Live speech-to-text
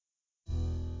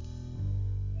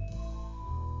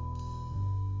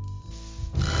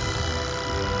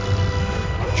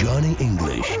Johnny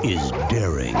English is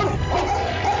daring.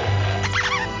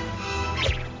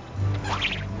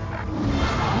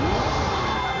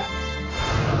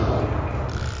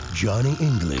 Johnny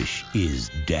English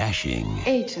is dashing.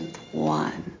 Agent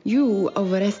 1, you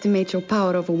overestimate your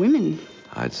power over women.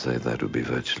 I'd say that would be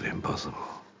virtually impossible.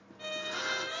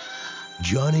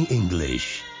 Johnny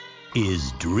English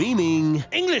is dreaming.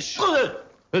 English!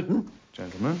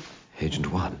 Gentlemen,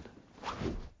 Agent 1.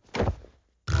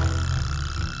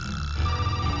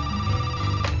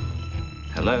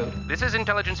 Hello? This is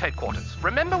Intelligence Headquarters.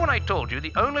 Remember when I told you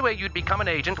the only way you'd become an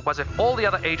agent was if all the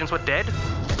other agents were dead?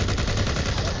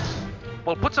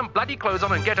 Well, put some bloody clothes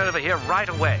on and get over here right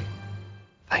away.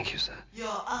 Thank you, sir.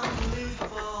 You're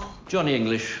unbelievable. Johnny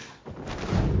English.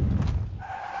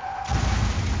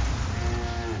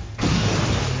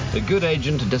 A good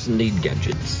agent doesn't need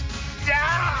gadgets.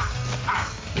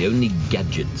 The only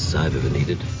gadgets I've ever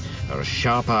needed are a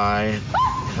sharp eye,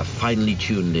 a finely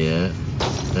tuned ear,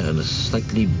 and a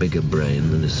slightly bigger brain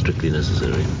than is strictly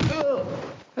necessary.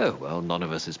 Oh, well, none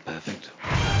of us is perfect.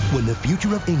 When the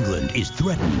future of England is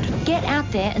threatened, get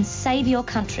out there and save your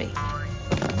country.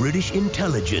 British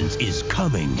intelligence is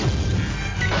coming.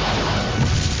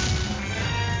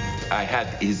 I had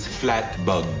his flat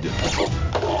bugged.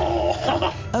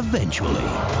 Eventually.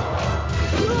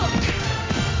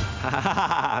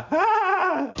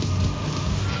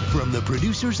 From the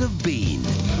producers of Bean.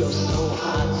 You're so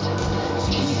hot.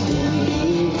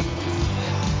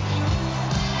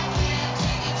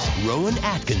 Rowan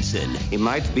Atkinson. He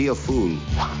might be a fool.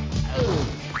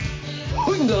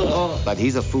 But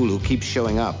he's a fool who keeps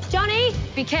showing up. Johnny,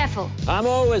 be careful. I'm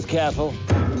always careful.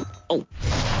 Oh.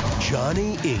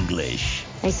 Johnny English.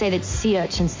 They say that sea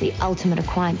urchin's the ultimate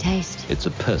equine taste. It's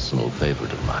a personal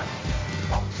favorite of mine.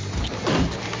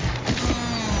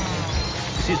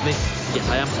 Excuse me. Yes,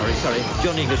 I am sorry.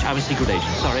 Johnny English, I'm a secret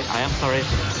agent. Sorry, I am sorry.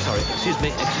 Sorry. Excuse me.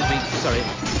 Sorry.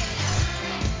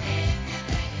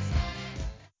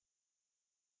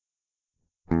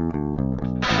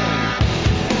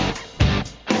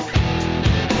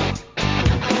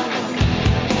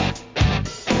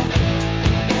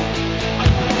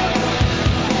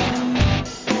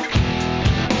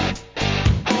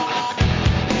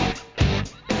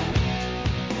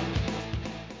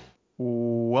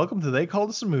 Welcome to They Called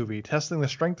Us a Movie, testing the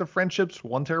strength of friendships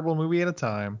one terrible movie at a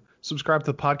time. Subscribe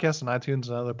to the podcast on iTunes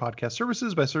and other podcast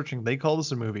services by searching They Called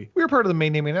Us a Movie. We are part of the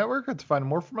Main Naming Network. To find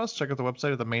more from us, check out the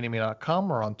website at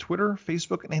themainnaming.com or on Twitter,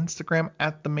 Facebook, and Instagram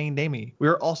at The Main Naming. We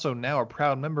are also now a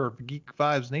proud member of Geek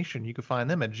Vibes Nation. You can find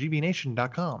them at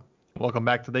gvnation.com. Welcome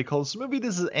back to They Called Us a Movie.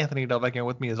 This is Anthony Delvecchio, and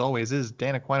with me as always is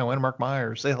Dan Aquino and Mark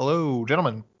Myers. Say hello,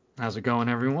 gentlemen. How's it going,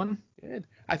 everyone? Good.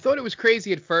 I thought it was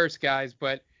crazy at first, guys,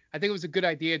 but I think it was a good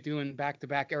idea doing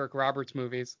back-to-back Eric Roberts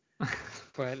movies.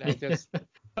 But I just...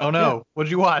 Oh, no.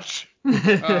 What'd you watch?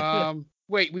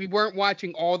 Wait, we weren't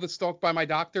watching all the Stalked by My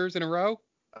Doctors in a row?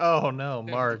 Oh, no,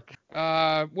 Mark.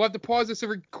 We'll have to pause this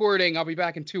recording. I'll be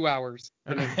back in 2 hours.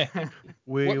 Okay.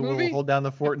 We will hold down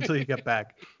the fort until you get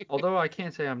back. Although I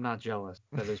can't say I'm not jealous.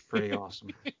 That is pretty awesome.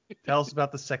 Tell us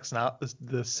about the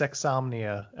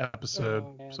Sexomnia episode,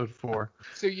 episode 4.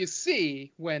 So you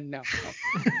see when... No.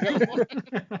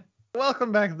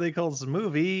 Welcome back to They Called Us a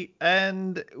Movie,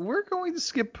 and we're going to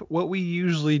skip what we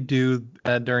usually do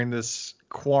during this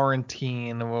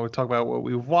quarantine when we talk about what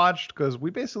we've watched, because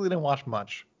we basically didn't watch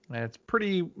much. And it's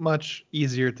pretty much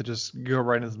easier to just go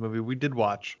right into the movie we did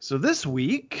watch. So this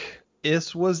week,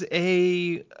 this was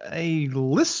a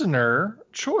listener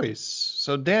choice.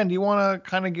 So Dan, do you want to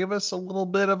kind of give us a little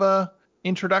bit of a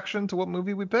introduction to what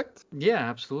movie we picked? Yeah,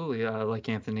 absolutely. Like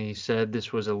Anthony said,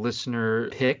 this was a listener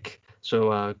pick.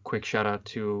 So quick shout out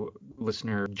to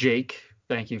listener Jake.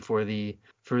 Thank you for the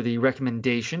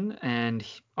recommendation. And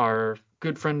our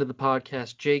good friend of the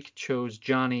podcast, Jake, chose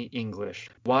Johnny English.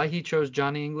 Why he chose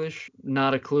Johnny English?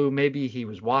 Not a clue. Maybe he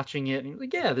was watching it and he was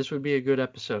like, yeah, this would be a good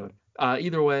episode.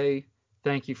 Either way,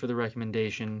 thank you for the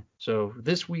recommendation. So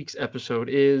this week's episode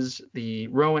is the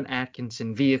Rowan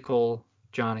Atkinson vehicle,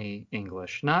 Johnny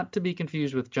English. Not to be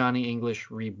confused with Johnny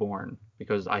English Reborn,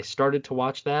 because I started to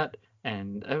watch that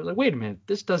and I was like, wait a minute,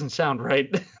 this doesn't sound right.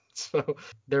 So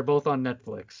they're both on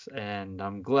Netflix, and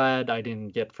I'm glad I didn't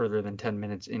get further than 10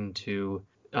 minutes into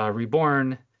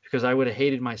Reborn, because I would have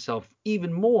hated myself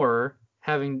even more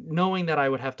knowing that I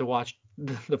would have to watch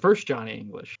the first Johnny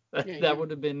English. That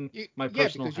would have been my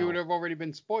personal Yeah, because you would have already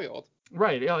been spoiled.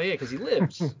 Right. Oh, yeah, because he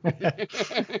lives.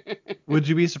 Would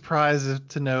you be surprised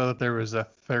to know that there was a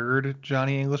third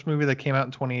Johnny English movie that came out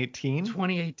in 2018?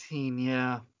 2018,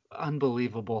 yeah.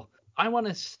 Unbelievable. I want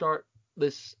to start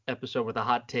this episode with a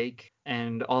hot take,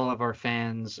 and all of our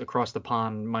fans across the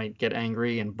pond might get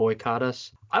angry and boycott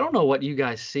us. I don't know what you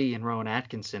guys see in Rowan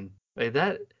Atkinson. Like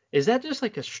is that just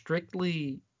like a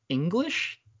strictly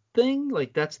English thing?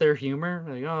 Like that's their humor?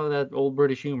 Like, oh, that old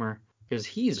British humor. Because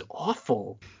he's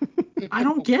awful. I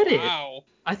don't get it. Wow.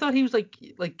 I thought he was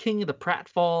like king of the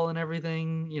pratfall and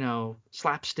everything,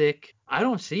 slapstick. I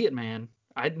don't see it, man.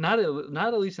 Not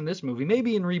at least in this movie.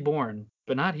 Maybe in Reborn,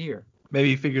 but not here. Maybe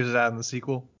he figures it out in the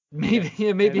sequel. Maybe he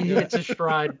hits his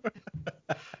stride.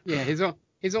 Yeah,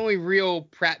 his only real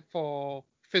pratfall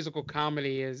physical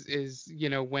comedy is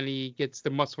when he gets the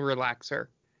muscle relaxer.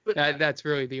 But That's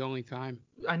really the only time.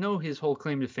 I know his whole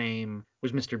claim to fame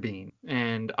was Mr. Bean,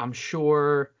 and I'm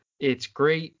sure it's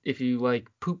great if you like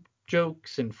poop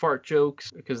jokes and fart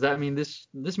jokes, because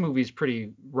this movie is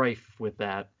pretty rife with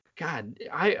that. God,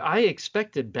 I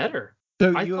expected better.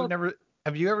 So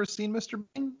have you ever seen Mr.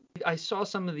 Bean? I saw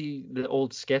some of the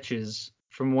old sketches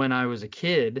from when I was a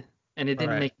kid, and it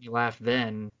didn't make me laugh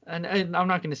then. And I'm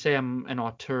not going to say I'm an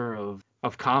auteur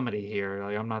of comedy here.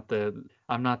 Like I'm not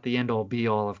the end all be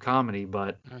all of comedy,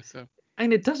 but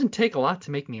and it doesn't take a lot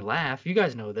to make me laugh. You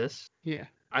guys know this. Yeah.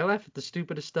 I laugh at the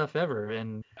stupidest stuff ever,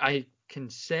 and I can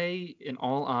say in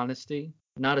all honesty,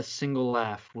 not a single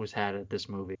laugh was had at this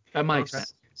movie at my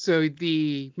expense. So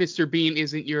the Mr. Bean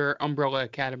isn't your Umbrella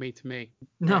Academy to me.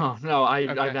 No,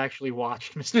 I've actually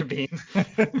watched Mr. Bean.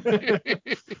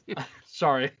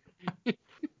 Sorry.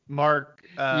 Mark,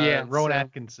 Rowan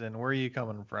Atkinson, where are you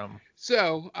coming from?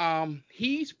 So,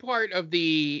 he's part of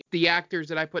the actors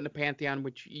that I put in the Pantheon,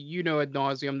 which ad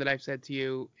nauseum that I've said to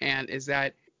you, and is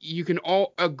that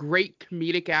a great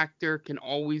comedic actor can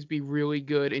always be really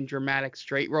good in dramatic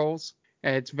straight roles.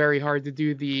 It's very hard to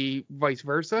do the vice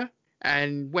versa.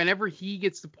 And whenever he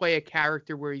gets to play a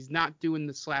character where he's not doing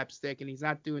the slapstick and he's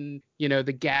not doing,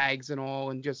 the gags and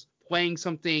all, and just playing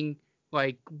something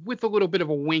like with a little bit of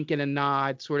a wink and a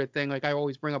nod sort of thing. Like I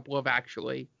always bring up Love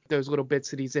Actually, those little bits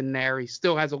that he's in there. He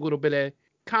still has a little bit of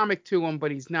comic to him,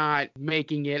 but he's not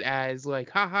making it as like,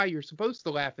 haha, you're supposed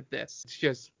to laugh at this. It's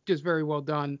just very well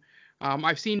done.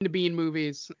 I've seen the Bean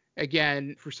movies.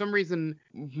 Again, for some reason,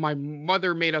 my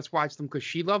mother made us watch them because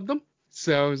she loved them.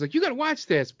 So I was like, you got to watch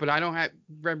this. But I don't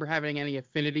remember having any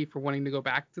affinity for wanting to go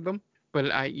back to them.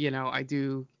 But I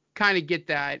do kind of get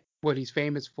that, what he's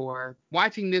famous for.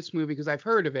 Watching this movie, because I've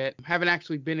heard of it, haven't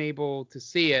actually been able to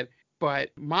see it.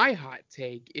 But my hot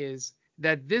take is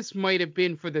that this might have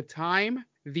been, for the time,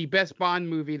 the best Bond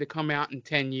movie to come out in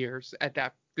 10 years at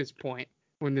this point,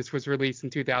 when this was released in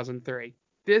 2003.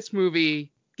 This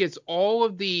movie gets all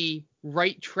of the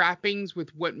right trappings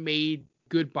with what made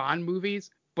good Bond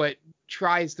movies, but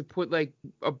tries to put like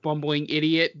a bumbling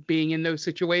idiot being in those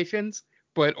situations.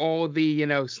 But all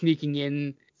the, sneaking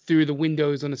in through the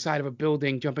windows on the side of a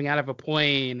building, jumping out of a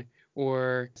plane,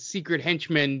 or secret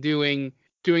henchmen doing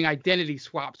identity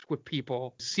swaps with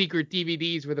people, secret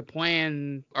DVDs where the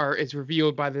plan is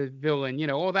revealed by the villain,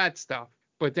 all that stuff.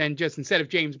 But then just instead of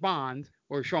James Bond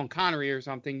or Sean Connery or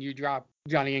something, you drop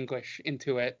Johnny English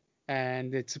into it,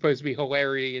 and it's supposed to be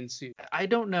hilarity ensues. I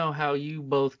don't know how you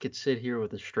both could sit here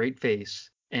with a straight face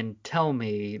and tell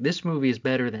me this movie is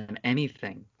better than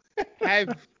anything.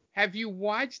 Have you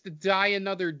watched Die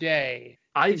Another Day?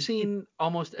 I've seen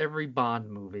almost every Bond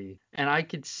movie, and I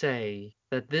could say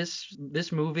that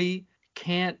this movie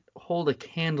can't hold a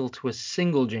candle to a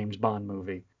single James Bond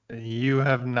movie. You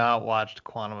have not watched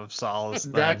Quantum of Solace.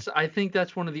 I think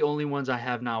that's one of the only ones I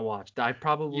have not watched. I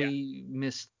probably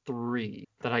missed 3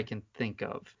 that I can think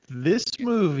of. This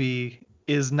movie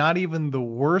is not even the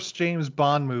worst James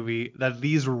Bond movie that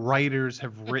these writers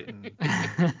have written.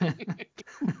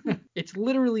 It's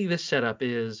literally, the setup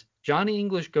is Johnny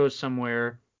English goes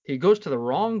somewhere, he goes to the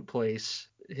wrong place,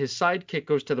 his sidekick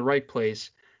goes to the right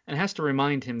place, and has to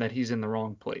remind him that he's in the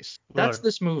wrong place. That's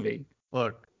this movie.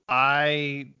 Look,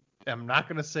 I am not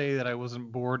going to say that I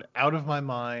wasn't bored out of my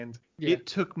mind. Yeah. It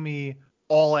took me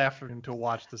all afternoon to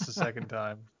watch this a second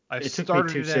time. It took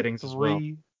me 2 sittings as well.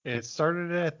 It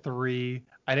started at 3.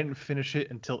 I didn't finish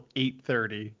it until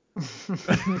 8:30.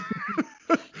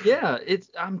 Yeah,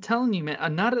 I'm telling you, man.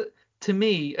 To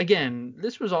me, again,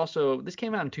 this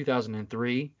came out in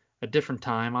 2003, a different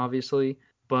time, obviously.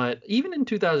 But even in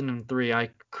 2003, I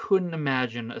couldn't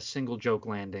imagine a single joke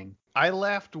landing. I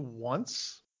laughed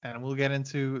once, and we'll get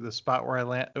into the spot where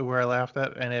I laughed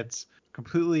at, and it's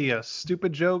completely a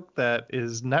stupid joke that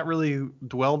is not really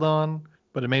dwelled on,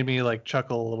 but it made me like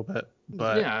chuckle a little bit.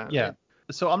 But yeah.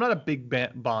 So I'm not a big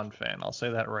Bond fan. I'll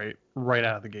say that right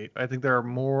out of the gate. I think there are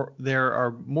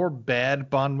more bad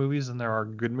Bond movies than there are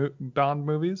good Bond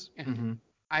movies. Mm-hmm.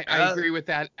 I agree with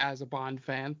that as a Bond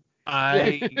fan.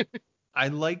 I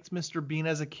liked Mr. Bean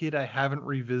as a kid. I haven't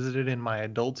revisited in my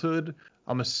adulthood.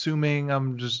 I'm assuming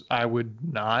I would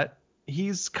not.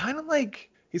 He's kind of like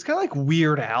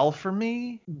Weird Al for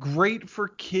me. Great for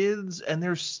kids, and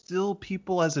there's still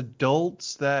people as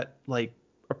adults that like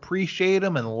appreciate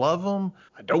him and love him.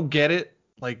 I don't get it.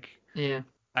 Like, Yeah.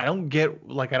 I don't get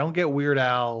Weird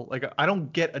Al. Like, I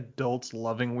don't get adults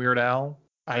loving Weird Al.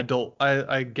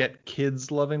 I get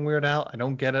kids loving Weird Al. I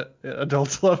don't get it,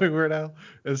 adults loving Weird Al.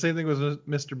 And the same thing with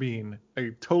Mr. Bean.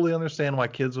 I totally understand why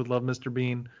kids would love Mr.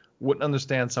 Bean. Wouldn't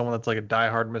understand someone that's like a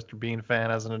diehard Mr. Bean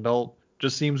fan as an adult.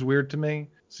 Just seems weird to me.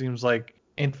 Seems like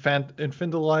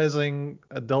infantilizing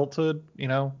adulthood,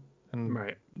 and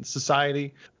Right.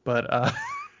 society. But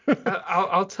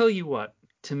I'll tell you what.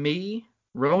 To me,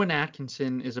 Rowan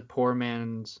Atkinson is a poor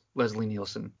man's Leslie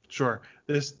Nielsen. Sure.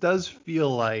 This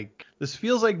feels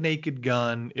like Naked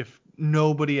Gun if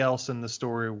nobody else in the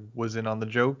story was in on the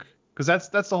joke. Because that's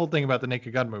the whole thing about the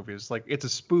Naked Gun movies. Like, it's a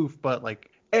spoof, but like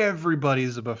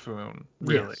everybody's a buffoon,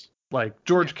 really. Yes. Like,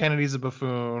 George Kennedy's a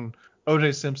buffoon,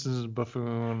 O.J. Simpson's a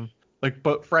buffoon. Like,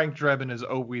 but Frank Drebin is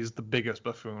always the biggest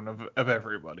buffoon of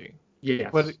everybody.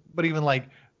 Yes. But even like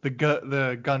the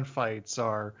gunfights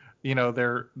are,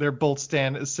 they're both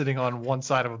sitting on one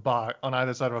side of a box, on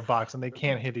either side of a box, and they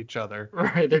can't hit each other.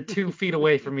 Right. They're 2 feet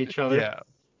away from each other. Yeah.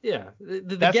 Yeah.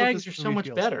 The gags are so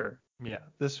much better. Like. Yeah.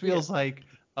 This feels like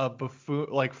a buffoon,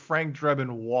 like Frank Drebin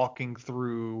walking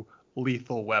through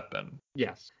Lethal Weapon.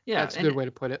 Yes. Yeah. That's a good way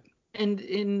to put it. And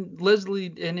in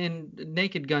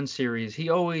Naked Gun series, he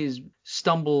always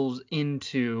stumbles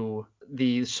into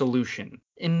the solution.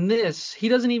 In this, he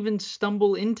doesn't even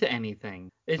stumble into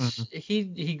anything. It's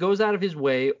he goes out of his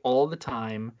way all the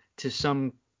time to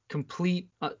some completely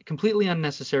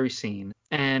unnecessary scene,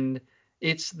 and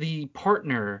it's the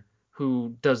partner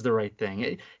who does the right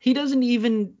thing. He doesn't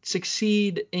even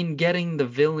succeed in getting the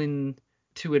villain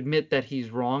to admit that he's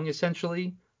wrong,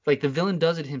 essentially. Like, the villain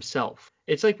does it himself.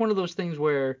 It's like one of those things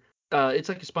where it's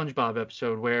like a SpongeBob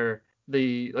episode where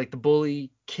the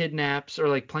bully kidnaps, or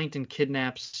like Plankton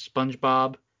kidnaps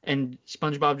SpongeBob, and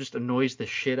SpongeBob just annoys the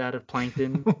shit out of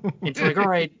Plankton. It's like, all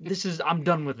right, I'm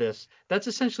done with this. That's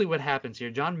essentially what happens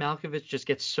here. John Malkovich just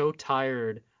gets so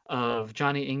tired of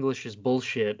Johnny English's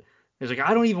bullshit. He's like,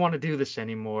 I don't even want to do this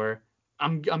anymore.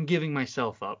 I'm giving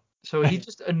myself up. So he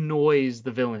just annoys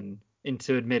the villain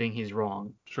into admitting he's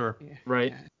wrong. Sure.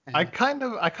 Right? I kind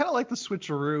of like the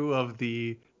switcheroo of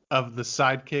the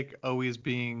sidekick always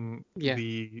being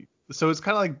so it's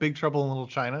kind of like Big Trouble in Little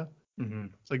China. Mm-hmm.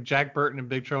 It's like Jack Burton in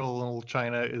Big Trouble in Little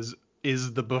China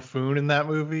is the buffoon in that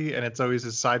movie, and it's always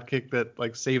his sidekick that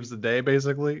like saves the day.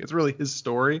 Basically, it's really his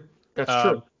story. That's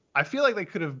true. I feel like they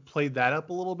could have played that up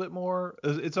a little bit more.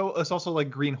 It's also like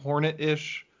Green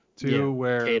Hornet-ish too,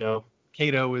 where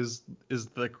Kato is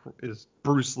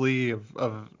Bruce Lee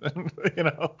of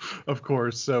of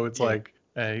course. So it's like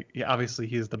obviously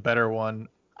he's the better one.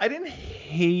 I didn't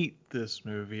hate this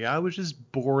movie. I was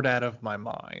just bored out of my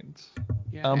mind.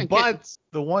 But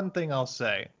the one thing I'll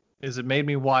say is it made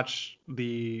me watch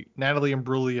the Natalie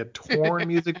Imbruglia Torn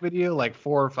music video like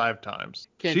 4 or 5 times.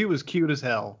 She was cute as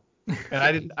hell.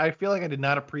 And I feel like I did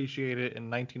not appreciate it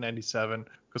in 1997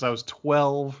 because I was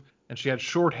 12 and she had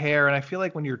short hair. And I feel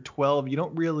like when you're 12,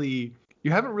 you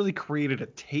haven't really created a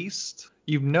taste.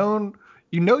 You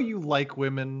like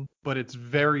women, but it's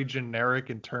very generic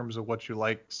in terms of what you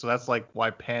like. So that's like why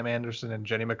Pam Anderson and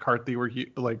Jenny McCarthy were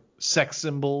like sex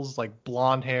symbols, like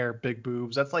blonde hair, big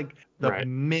boobs. That's like the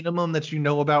minimum that you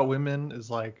know about women is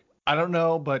like, I don't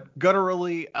know, but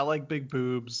gutturally, I like big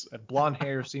boobs, and blonde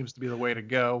hair seems to be the way to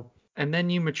go. And then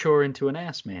you mature into an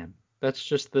ass man. That's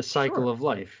just the cycle of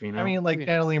life, I mean, like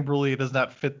Natalie Imbruglia does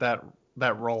not fit that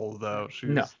role though.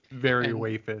 She's very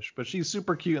waifish, but she's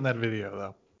super cute in that video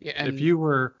though. Yeah. And if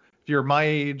you're my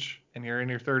age and you're in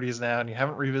your 30s now and you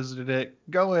haven't revisited it,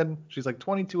 go in. She's like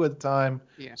 22 at the time.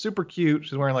 Yeah. Super cute.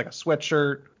 She's wearing like a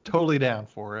sweatshirt. Totally down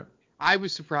for it. I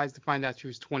was surprised to find out she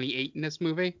was 28 in this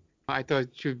movie. I thought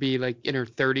she would be like in her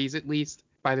 30s at least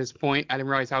by this point. I didn't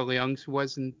realize how young she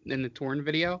was in the Torn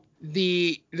video.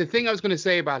 The thing I was going to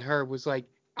say about her was like,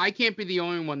 I can't be the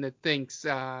only one that thinks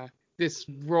this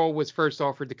role was first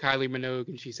offered to Kylie Minogue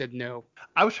and she said no.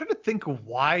 I was trying to think of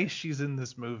why she's in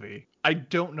this movie. I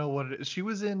don't know what it is. She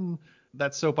was in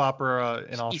that soap opera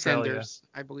in Australia. EastEnders,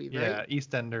 I believe, right? Yeah,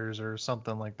 EastEnders or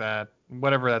something like that.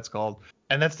 Whatever that's called.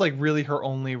 And that's like really her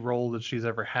only role that she's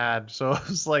ever had. So I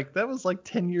was like, that was like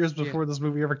 10 years before this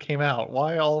movie ever came out.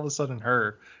 Why all of a sudden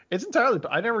her? It's entirely,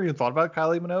 I never even thought about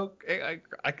Kylie Minogue.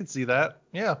 I could see that.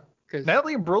 Yeah.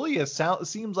 Natalie Imbruglia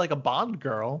seems like a Bond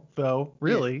girl, though,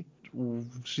 really. Yeah.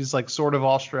 She's like sort of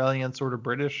Australian, sort of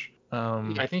British.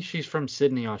 I think she's from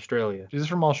Sydney, Australia. She's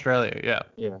from Australia, yeah.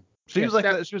 Yeah. She was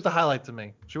she was the highlight to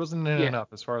me. She wasn't in enough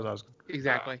as far as I was concerned.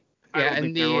 Exactly. I don't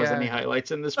think there was any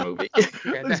highlights in this movie.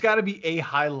 There's got to be a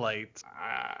highlight.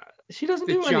 She doesn't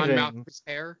The do John anything. Malkovich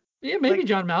hair. Yeah, maybe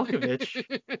John Malkovich.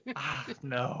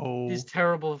 No. His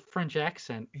terrible French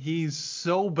accent. He's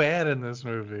so bad in this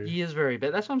movie. He is very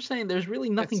bad. That's what I'm saying. There's really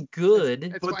nothing good.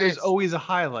 That's but why there's always a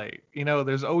highlight. You know,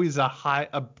 there's always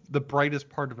the brightest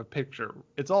part of a picture.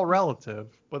 It's all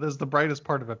relative, but there's the brightest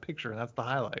part of a picture, and that's the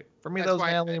highlight. For me, that was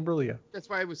Natalie Imbruglia. That's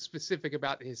why I was specific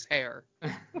about his hair,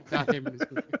 not him in this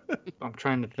movie. I'm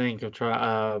trying to think.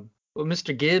 Well,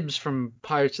 Mr. Gibbs from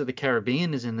Pirates of the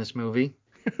Caribbean is in this movie.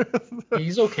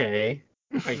 He's okay,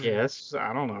 I guess.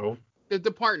 I don't know.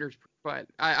 The partners, but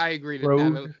I agree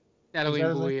that Natalie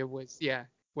Imbruglia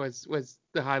was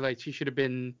the highlight. She should have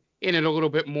been in it a little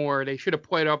bit more. They should have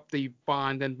played up the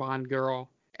Bond and Bond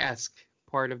girl-esque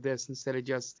part of this instead of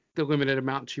just the limited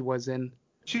amount she was in.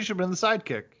 She should have been the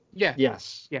sidekick. Yeah.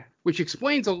 Yes. Yeah. Which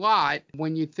explains a lot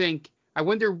when you think, I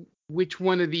wonder which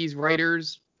one of these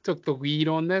writers took the lead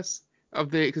on this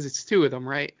because it's two of them,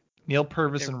 right? Neil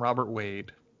Purvis and Robert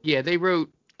Wade. Yeah, they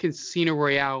wrote Casino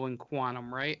Royale and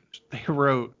Quantum, right? They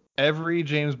wrote every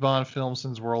James Bond film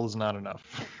since World Is Not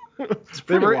Enough.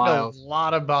 They've written a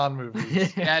lot of Bond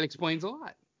movies. That explains a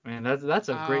lot. Man, that's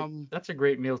a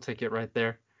great meal ticket right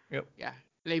there. Yep. Yeah.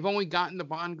 They've only gotten the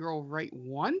Bond girl right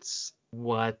once.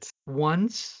 What?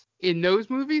 Once? In those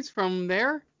movies from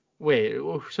there? Wait,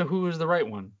 so who was the right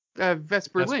one?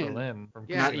 Vesper Lynn. Vesper Lynn from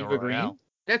Not Casino Eva Royale. Green?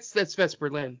 That's Vesper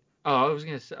Lynn. Oh, I was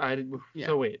gonna say.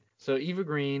 So wait. So Eva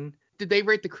Green. Did they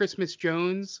write the Christmas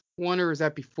Jones one, or is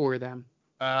that before them?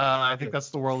 I think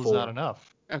that's The World Is Not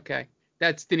Enough. Okay,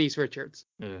 that's Denise Richards.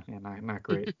 Yeah, not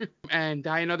great. And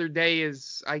Die Another Day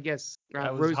is, I guess,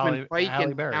 That was Rosamund Pike Halle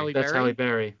and Berry. Halle That's Berry. Halle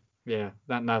Berry. Yeah,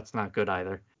 that's not good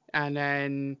either. And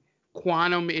then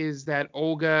Quantum is that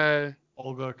Olga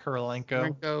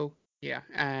Kurylenko. Yeah,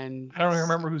 and I don't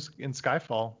remember who's in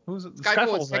Skyfall. Who's it?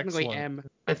 Skyfall is technically excellent. M.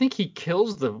 I think he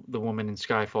kills the woman in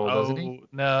Skyfall, doesn't he?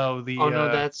 No,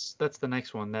 no, that's the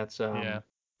next one. That's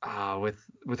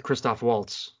with Christoph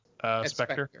Waltz.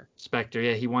 Spectre. Spectre,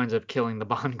 yeah, he winds up killing the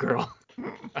Bond girl.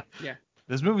 Yeah.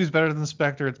 This movie's better than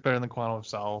Spectre. It's better than Quantum of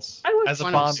Solace. As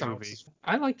a Bond movie.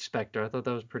 I liked Spectre. I thought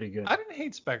that was pretty good. I didn't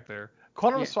hate Spectre.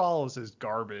 Quantum of Solace is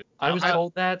garbage. I was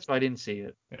told that, so I didn't see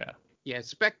it. Yeah. Yeah,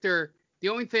 Spectre. The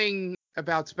only thing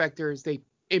about Spectre is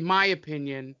in my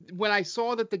opinion, when I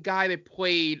saw that the guy that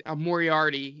played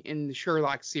Moriarty in the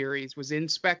Sherlock series was in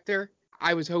Spectre,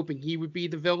 I was hoping he would be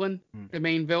the villain, the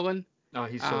main villain. Oh,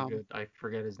 he's so good. I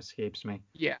forget his escapes me.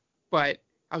 Yeah, but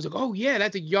I was like, oh yeah,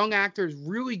 that's a young actor who's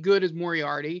really good as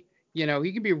Moriarty. You know,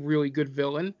 he can be a really good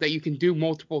villain that you can do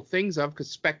multiple things of, because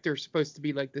Spectre's supposed to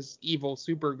be like this evil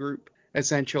super group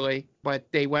essentially. But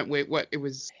they went with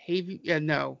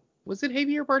was it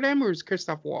Javier Bardem or was it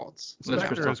Christoph Waltz?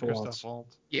 Christoph Waltz.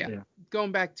 Yeah.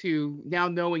 Going back to now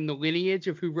knowing the lineage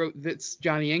of who wrote this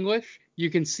Johnny English, you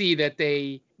can see that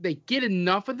they get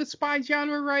enough of the spy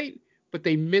genre right, but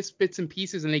they miss bits and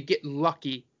pieces and they get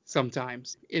lucky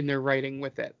sometimes in their writing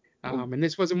with it. And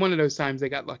this wasn't one of those times they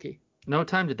got lucky. No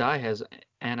Time to Die has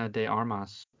Ana de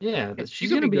Armas. Yeah,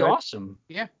 she's gonna be good. awesome.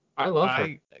 Yeah. I love her.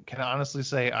 I can honestly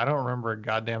say I don't remember a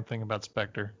goddamn thing about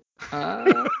Spectre.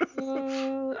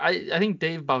 I think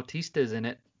Dave Bautista is in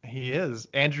it. He is.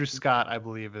 Andrew Scott, I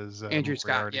believe, is Andrew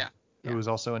Scott, Moriarty, yeah. Who was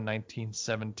also in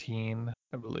 1917,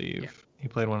 I believe. Yeah. He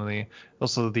played one of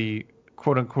the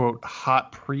quote unquote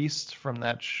hot priest from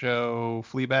that show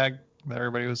Fleabag that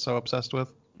everybody was so obsessed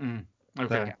with. Okay.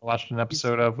 That I watched an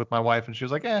episode of with my wife and she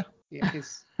was like, eh. Yeah,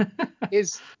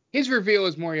 his reveal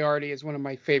as Moriarty is one of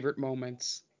my favorite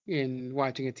moments in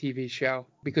watching a TV show,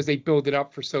 because they build it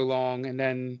up for so long and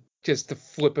then just the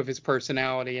flip of his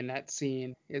personality in that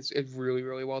scene is really,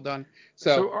 really well done.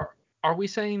 So are we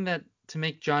saying that to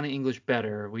make Johnny English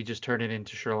better, we just turn it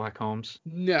into Sherlock Holmes?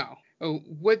 No.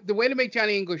 The way to make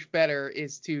Johnny English better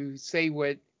is to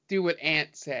do what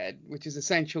Ant said, which is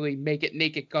essentially make it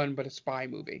Naked Gun but a spy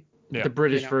movie. Yeah. The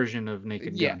British version of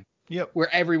Naked Gun. Yep.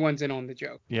 Where everyone's in on the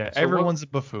joke. Yeah, so everyone's a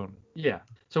buffoon. Yeah.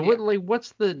 So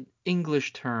what's the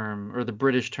English term or the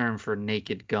British term for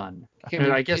Naked Gun?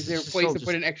 I guess is there a place to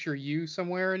put an extra U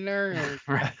somewhere in there?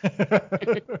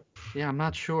 Yeah, I'm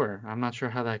not sure. I'm not sure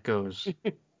how that goes.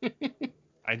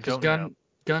 I don't know.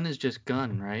 Gun is just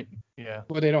gun, right? Yeah.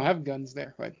 Well, they don't have guns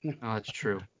there, but. Oh, that's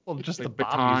true. Well, just like the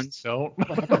batons don't.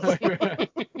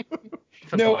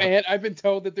 No, Ant, I've been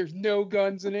told that there's no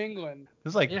guns in England.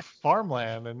 There's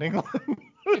farmland in England.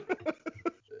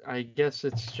 I guess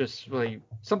it's just like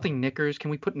something knickers. Can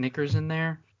we put knickers in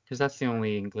there? Because that's the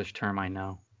only English term I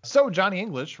know. So Johnny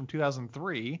English from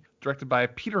 2003, directed by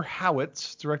Peter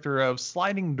Howitt, director of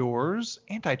Sliding Doors,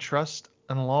 Antitrust,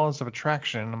 and Laws of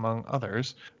Attraction, among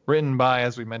others. Written by,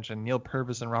 as we mentioned, Neil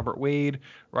Purvis and Robert Wade,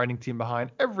 writing team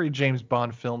behind every James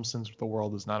Bond film since The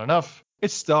World Is Not Enough. It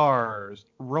stars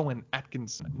Rowan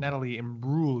Atkinson, Natalie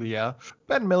Imbruglia,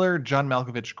 Ben Miller, John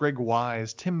Malkovich, Greg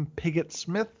Wise, Tim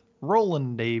Pigott-Smith,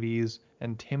 Roland Davies,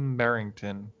 and Tim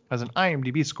Barrington. Has an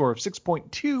IMDb score of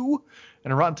 6.2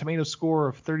 and a Rotten Tomatoes score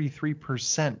of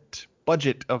 33%.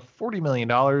 Budget of $40 million.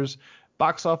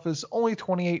 Box office only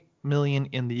 $28 million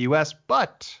in the U.S.,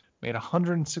 but made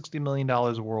 $160 million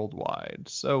worldwide.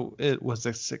 So it was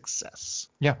a success.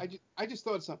 Yeah. I just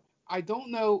thought something. I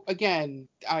don't know. Again,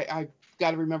 I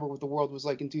got to remember what the world was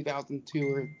like in 2002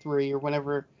 or 3 or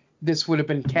whenever this would have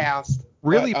been cast.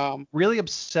 Really, but, really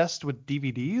obsessed with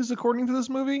DVDs, according to this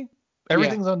movie.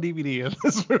 Everything's on DVD in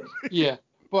this movie. Yeah,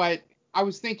 but I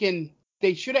was thinking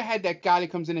they should have had that guy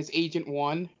that comes in as Agent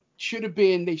 1.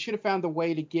 They should have found a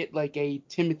way to get like a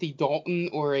Timothy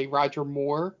Dalton or a Roger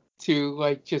Moore to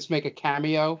like just make a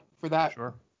cameo for that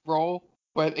role.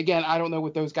 But again, I don't know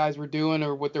what those guys were doing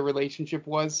or what their relationship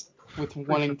was with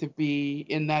wanting to be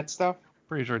in that stuff.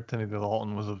 Pretty sure Timothy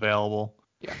Dalton was available.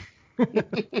 Yeah.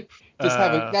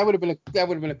 That would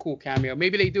have been a cool cameo.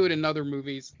 Maybe they do it in other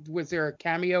movies. Was there a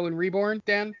cameo in Reborn,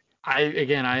 Dan?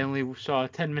 I only saw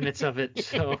 10 minutes of it,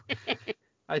 so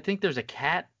I think there's a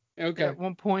cat. Okay. At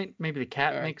one point, maybe the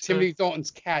cat makes Timothy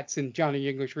Dalton's cat's in Johnny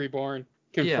English Reborn.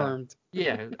 Confirmed.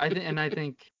 Yeah. I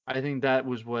think that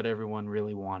was what everyone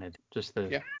really wanted. Just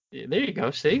the. Yeah, there you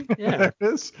go. See? Yeah. There it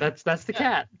is. That's the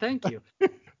cat. Thank you.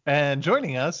 And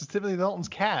joining us is Timothy Dalton's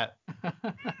cat.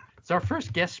 It's our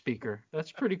first guest speaker.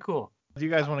 That's pretty cool. Do you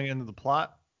guys want to get into the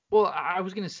plot? Well, I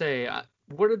was gonna say,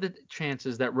 what are the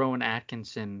chances that Rowan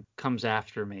Atkinson comes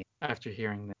after me after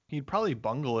hearing this? He'd probably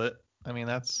bungle it. I mean,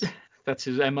 that's that's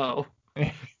his MO.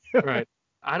 Right.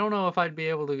 I don't know if I'd be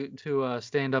able to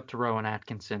stand up to Rowan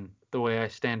Atkinson the way I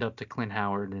stand up to Clint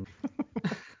Howard and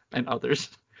and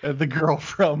others. The girl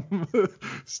from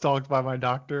Stalked by My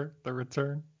Doctor, The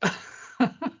Return.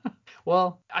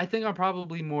 Well, I think I'm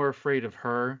probably more afraid of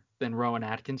her than Rowan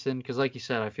Atkinson, because like you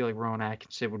said, I feel like Rowan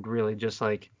Atkinson would really just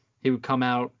he would come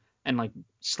out and like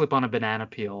slip on a banana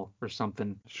peel or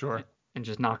something. Sure. And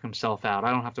just knock himself out.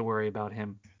 I don't have to worry about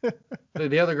him.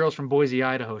 The other girl's from Boise,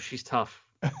 Idaho. She's tough.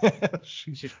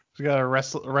 she's got a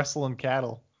wrestling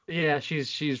cattle. Yeah,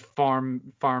 she's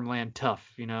farmland tough,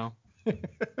 you know.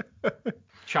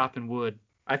 Chopping wood.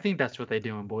 I think that's what they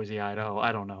do in Boise, Idaho.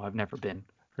 I don't know. I've never been.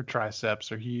 Her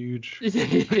triceps are huge.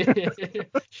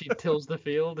 She tills the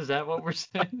field. Is that what we're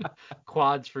saying?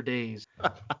 Quads for days.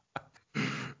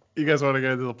 You guys want to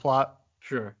get into the plot?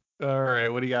 Sure. All right.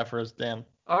 What do you got for us, Dan?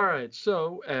 All right.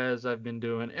 So, as I've been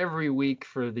doing every week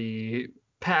for the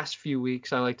past few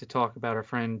weeks, I like to talk about our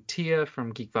friend Tia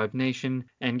from Geek Vibe Nation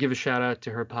and give a shout out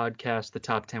to her podcast, The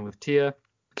Top 10 with Tia.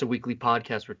 It's a weekly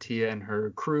podcast where Tia and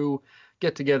her crew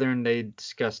get together and they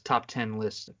discuss top 10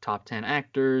 lists of top 10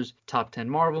 actors, top 10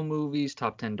 Marvel movies,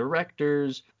 top 10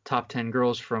 directors, top 10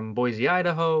 girls from Boise,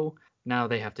 Idaho. Now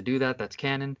they have to do that. That's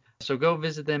canon. So go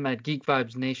visit them at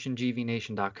geekvibesnation,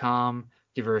 gvnation.com.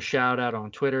 Give her a shout out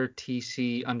on Twitter,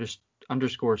 TC_Stark.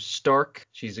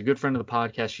 She's a good friend of the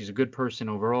podcast. She's a good person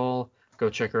overall.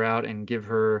 Go check her out and give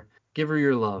her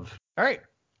your love. All right.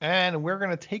 And we're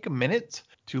going to take a minute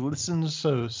to listen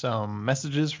to some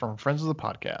messages from friends of the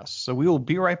podcast. So we will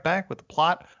be right back with the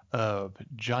plot of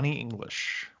Johnny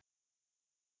English.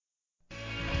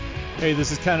 Hey,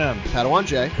 this is Ken M. Padawan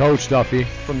J. Coach Duffy.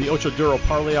 From the Ocho Duro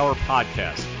Parlay Hour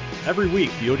podcast. Every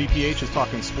week, the ODPH is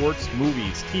talking sports,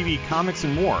 movies, TV, comics,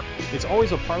 and more. It's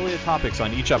always a parlay of topics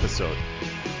on each episode.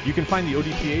 You can find the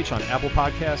ODPH on Apple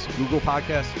Podcasts, Google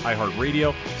Podcasts,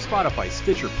 iHeartRadio, Spotify,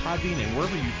 Stitcher, Podbean, and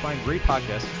wherever you find great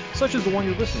podcasts, such as the one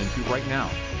you're listening to right now.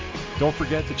 Don't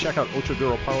forget to check out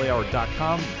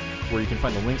OchoDuroParlayHour.com, where you can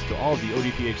find the links to all of the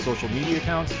ODPH social media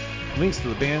accounts, links to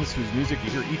the bands whose music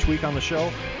you hear each week on the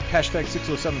show, hashtag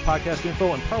 607 podcast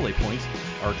info, and parlay points,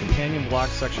 our companion blog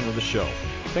section of the show.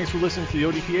 Thanks for listening to the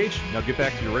ODPH. Now get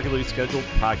back to your regularly scheduled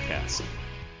podcast.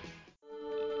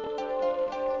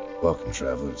 Welcome,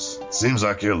 travelers. Seems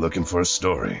like you're looking for a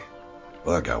story.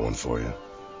 Well, I got one for you.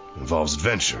 It involves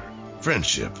adventure,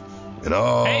 friendship, and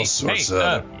all sorts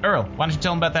of... Earl, why don't you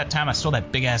tell him about that time I stole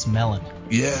that big-ass melon?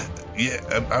 Yeah,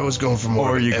 I was going for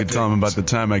more... Or you could tell him about the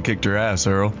time I kicked your ass,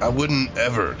 Earl. I wouldn't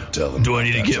ever tell him. Do I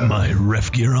need to get my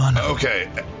ref gear on? Okay,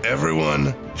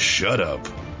 everyone, shut up.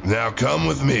 Now come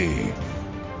with me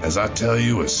as I tell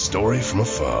you a story from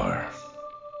afar.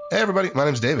 Hey everybody, my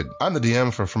name's David. I'm the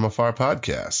DM for From Afar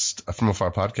Podcast. From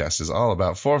Afar Podcast is all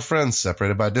about four friends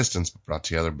separated by distance but brought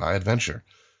together by adventure.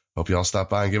 Hope y'all stop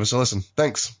by and give us a listen.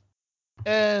 Thanks.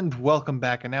 And welcome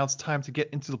back. And now it's time to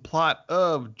get into the plot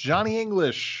of Johnny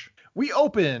English. We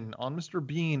open on Mr.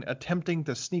 Bean attempting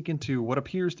to sneak into what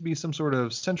appears to be some sort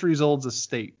of centuries-old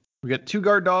estate. We get 2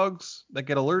 guard dogs that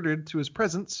get alerted to his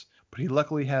presence, but he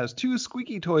luckily has 2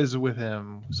 squeaky toys with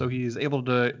him, so he's able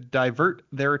to divert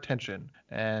their attention.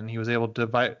 And he was able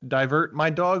to divert my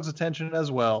dog's attention as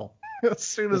well. As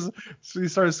soon as he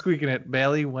started squeaking it,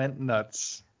 Bailey went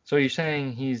nuts. So you're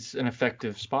saying he's an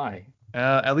effective spy?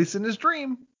 At least in his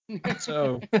dream.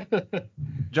 So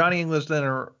Johnny English then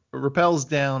rappels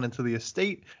down into the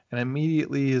estate and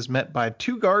immediately is met by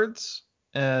 2 guards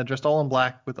dressed all in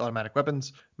black with automatic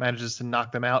weapons, manages to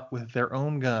knock them out with their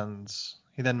own guns.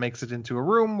 He then makes it into a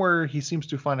room where he seems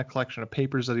to find a collection of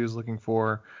papers that he was looking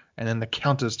for, and then the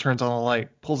Countess turns on the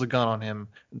light, pulls a gun on him,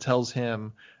 and tells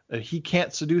him that he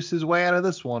can't seduce his way out of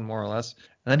this one, more or less.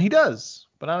 And then he does,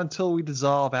 but not until we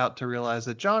dissolve out to realize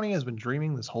that Johnny has been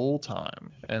dreaming this whole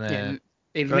time. And then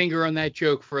they linger on that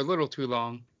joke for a little too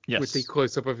long. Yes. With the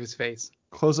close-up of his face.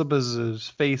 Close-up is his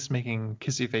face making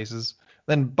kissy faces.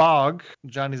 Then Bog,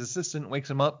 Johnny's assistant, wakes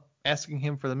him up, asking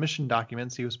him for the mission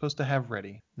documents he was supposed to have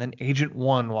ready. Then Agent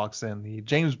 1 walks in, the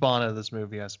James Bond of this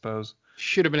movie, I suppose.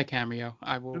 Should have been a cameo.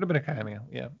 Should have been a cameo,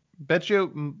 yeah. Bet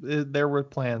you there were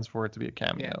plans for it to be a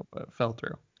cameo, but it fell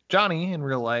through. Johnny, in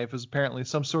real life, is apparently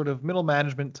some sort of middle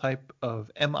management type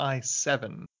of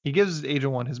MI7. He gives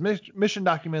Agent 1 his mission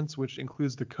documents, which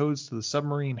includes the codes to the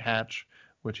submarine hatch,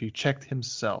 which he checked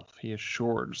himself, he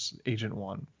assures Agent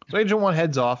 1. So Agent 1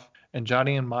 heads off, and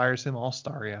Johnny admires him all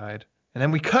starry-eyed. And then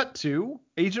we cut to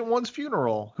Agent 1's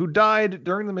funeral, who died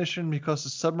during the mission because the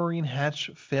submarine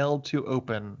hatch failed to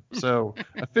open. So,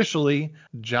 officially,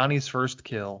 Johnny's first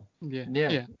kill.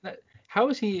 Yeah. How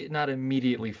is he not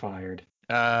immediately fired?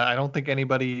 I don't think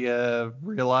anybody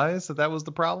realized that was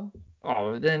the problem.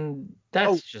 Oh, then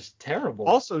that's just terrible.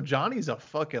 Also, Johnny's a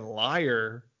fucking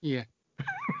liar. Yeah.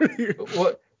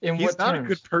 He's not a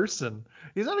good person.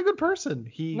 He's not a good person.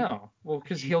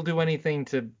 Because he'll do anything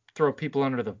to throw people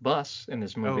under the bus in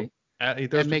this movie.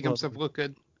 And make himself look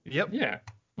good. Yep. Yeah.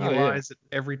 He lies at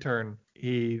every turn.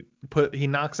 He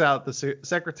knocks out the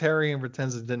secretary and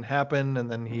pretends it didn't happen,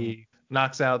 and then he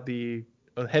knocks out the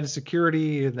head of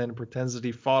security and then pretends that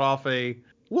he fought off a...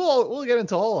 We'll get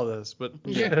into all of this, but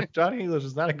Johnny English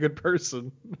is not a good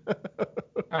person.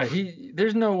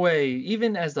 There's no way,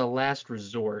 even as the last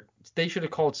resort, they should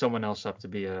have called someone else up to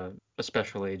be a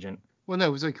special agent. Well, no,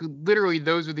 it was like literally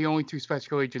those are the only 2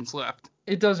 special agents left.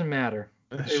 It doesn't matter.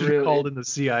 They should have called in the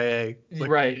CIA.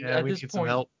 Right. Yeah, at we this need point, some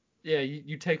help. Yeah,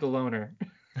 you take a loaner.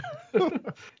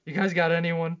 You guys got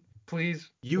anyone? Please.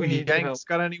 You Yanks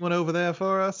got anyone over there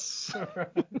for us?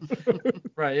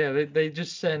 Right, yeah, they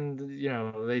just send,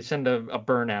 they send a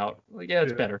burnout. Like, yeah,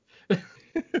 it's better.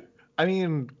 I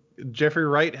mean, Jeffrey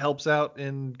Wright helps out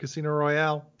in Casino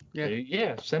Royale.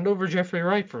 Yeah, send over Jeffrey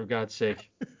Wright, for God's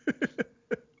sake.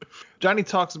 Johnny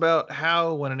talks about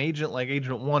how when an agent like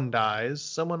Agent 1 dies,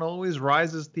 someone always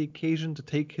rises to the occasion to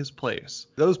take his place.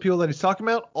 Those people that he's talking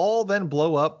about all then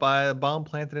blow up by a bomb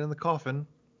planted in the coffin,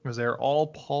 because they're all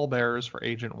pallbearers for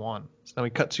Agent 1. So then we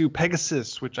cut to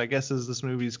Pegasus, which I guess is this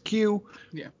movie's cue.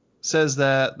 Yeah. Says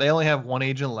that they only have 1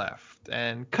 agent left.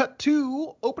 And cut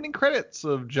to opening credits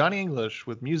of Johnny English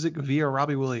with music via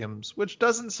Robbie Williams, which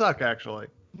doesn't suck, actually.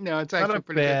 No, it's actually not a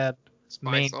pretty bad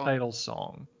good main song. title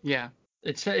song. Yeah.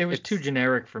 It was too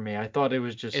generic for me. I thought it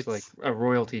was just like a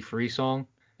royalty-free song.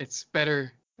 It's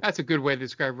better. That's a good way to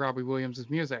describe Robbie Williams'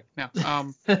 music. No.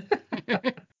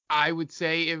 I would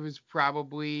say it was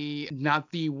probably not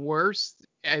the worst.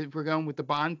 As we're going with the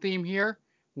Bond theme here,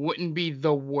 wouldn't be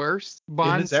the worst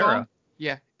Bond in its song. era.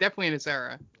 Yeah, definitely in its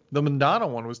era. The Madonna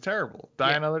one was terrible.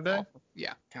 Die Another Day? Awful.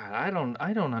 Yeah. God, I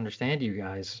don't understand you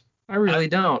guys. I really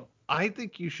don't. I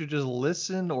think you should just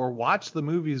listen or watch the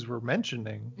movies we're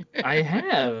mentioning. I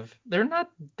have. They're not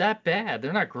that bad.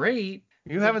 They're not great.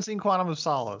 You haven't seen Quantum of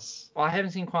Solace. Well, I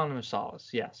haven't seen Quantum of Solace,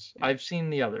 yes. I've seen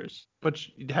the others. But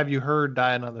have you heard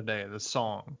Die Another Day, the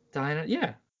song?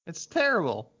 Yeah. It's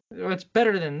terrible. It's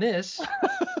better than this.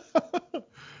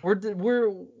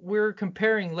 We're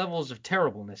comparing levels of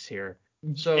terribleness here.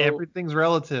 So everything's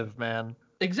relative, man.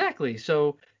 Exactly.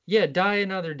 So, yeah, Die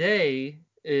Another Day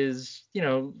is,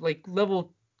 like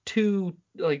level 2,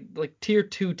 like tier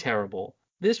 2 terrible.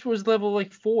 This was level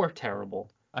 4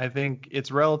 terrible. I think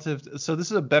it's relative. So this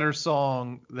is a better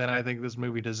song than I think this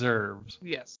movie deserves.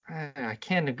 Yes. I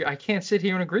can't sit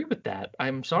here and agree with that.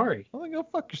 I'm sorry. Well, then go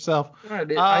fuck yourself.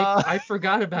 I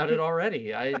forgot about it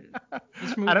already.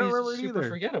 This movie I don't remember is it super either.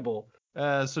 forgettable.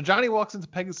 So Johnny walks into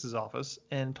Pegasus' office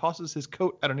and tosses his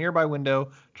coat out a nearby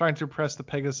window, trying to impress the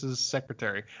Pegasus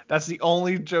secretary. That's the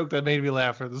only joke that made me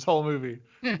laugh for this whole movie.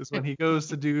 Is when he goes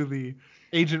to do the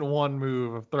Agent 1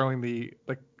 move of throwing the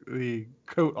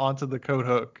coat onto the coat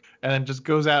hook and then just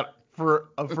goes out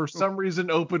for some reason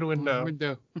open window.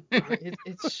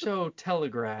 It's so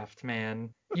telegraphed, man.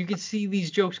 You can see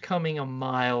these jokes coming a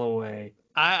mile away.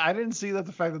 I didn't see the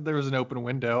fact that there was an open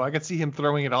window. I could see him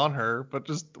throwing it on her, but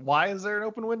just why is there an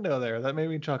open window there? That made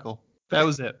me chuckle. That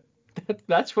was it.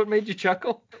 That's what made you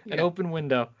chuckle? Yeah. An open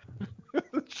window.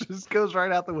 It just goes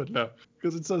right out the window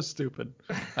because it's so stupid.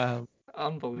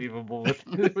 Unbelievable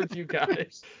with you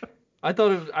guys.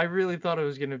 I really thought it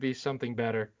was going to be something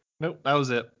better. Nope, that was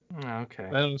it. Okay.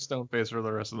 Then stone face for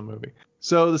the rest of the movie.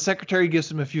 So the secretary gives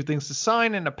him a few things to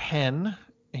sign and a pen.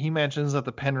 He mentions that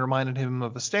the pen reminded him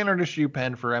of a standard issue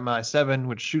pen for MI7,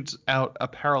 which shoots out a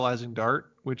paralyzing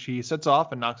dart, which he sets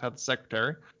off and knocks out the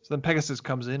secretary. So then Pegasus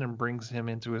comes in and brings him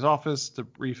into his office to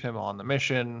brief him on the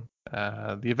mission.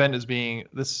 The event is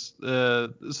this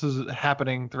is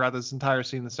happening throughout this entire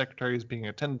scene. The secretary is being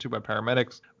attended to by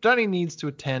paramedics. Johnny needs to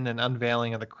attend an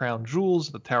unveiling of the crown jewels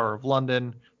at the Tower of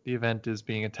London. The event is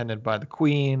being attended by the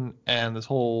Queen, and this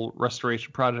whole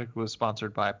restoration project was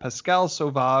sponsored by Pascal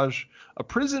Sauvage, a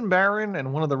prison baron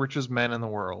and one of the richest men in the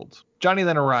world. Johnny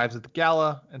then arrives at the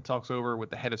gala and talks over with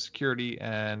the head of security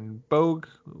and Bog.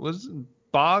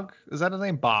 Bog? Is that his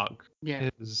name? Bog.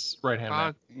 Yeah. His right-hand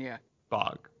man. Yeah.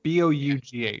 Bog. Bough.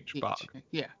 Bog.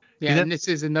 Yeah. Yeah, and this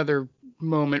is another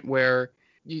moment where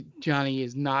Johnny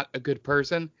is not a good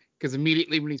person, because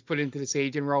immediately when he's put into this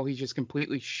agent role, he's just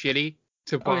completely shitty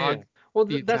to Bog. Oh, yeah.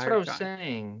 Well, that's what I was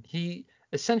saying.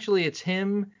 Essentially, it's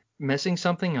him messing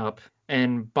something up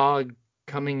and Bog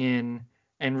coming in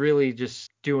and really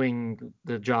just doing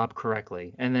the job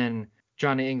correctly. And then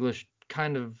Johnny English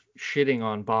kind of shitting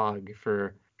on Bog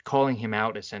for calling him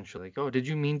out, essentially. Like, oh, did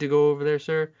you mean to go over there,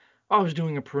 sir? I was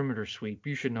doing a perimeter sweep.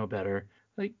 You should know better.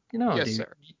 Like, yes, dude,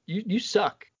 sir. You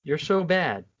suck. You're so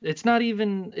bad. It's not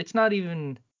even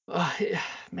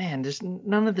man,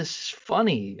 none of this is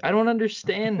funny. I don't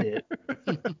understand it.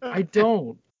 I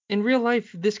don't. In real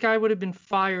life, this guy would have been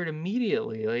fired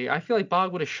immediately. Like, I feel like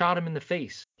Bog would have shot him in the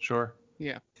face. Sure.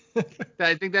 Yeah.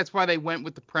 I think that's why they went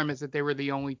with the premise that they were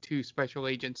the only two special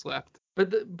agents left.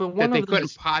 But one that of they them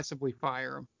couldn't possibly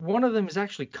fire him. One of them is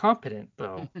actually competent,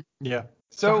 though. Yeah.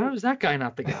 So how is that guy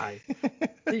not the guy?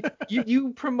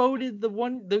 you promoted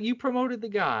the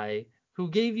guy who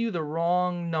gave you the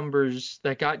wrong numbers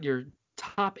that got your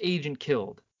top agent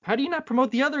killed. How do you not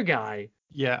promote the other guy?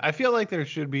 Yeah, I feel like there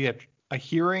should be a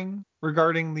hearing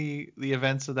regarding the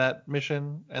events of that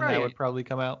mission, and that would probably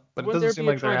come out. But it doesn't seem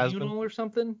like there has been. Or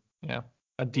something? Yeah,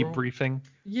 a debriefing.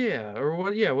 Yeah, or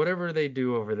what? Yeah, whatever they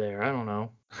do over there. I don't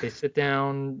know. They sit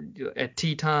down at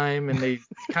tea time and they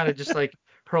kind of just like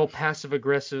hurl passive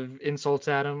aggressive insults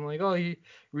at him, like, "Oh, you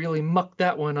really mucked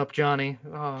that one up, Johnny."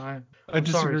 Oh, I'm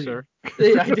sorry, sir.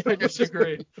 Yeah, I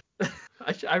disagree.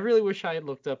 I really wish I had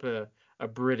looked up a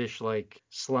British like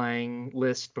slang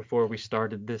list before we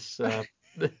started this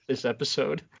this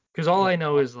episode, because all I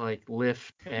know is like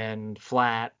lift and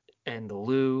flat and the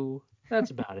loo.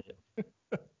 That's about it.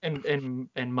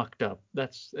 And mucked up.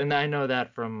 And I know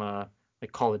that from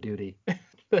like Call of Duty.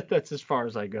 That's as far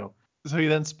as I go. So he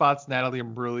then spots Natalie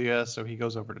Imbruglia, so he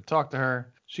goes over to talk to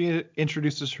her. She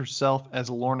introduces herself as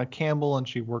Lorna Campbell, and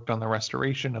she worked on the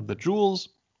restoration of the jewels.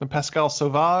 And Pascal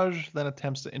Sauvage then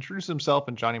attempts to introduce himself,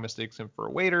 and Johnny mistakes him for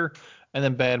a waiter, and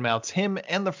then badmouths him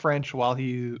and the French while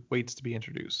he waits to be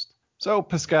introduced. So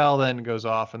Pascal then goes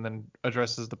off and then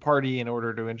addresses the party in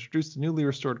order to introduce the newly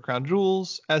restored crown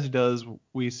jewels. As he does,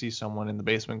 we see someone in the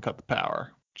basement cut the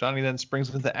power. Johnny then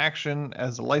springs into action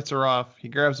as the lights are off. He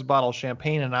grabs a bottle of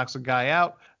champagne and knocks a guy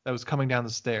out that was coming down the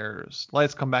stairs.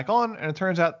 Lights come back on, and it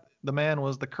turns out the man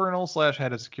was the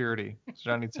colonel/head of security. So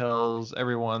Johnny tells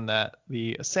everyone that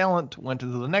the assailant went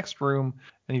into the next room,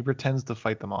 and he pretends to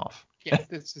fight them off. Yeah,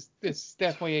 this is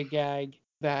definitely a gag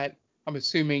that I'm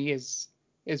assuming is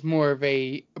more of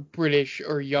a British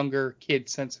or younger kid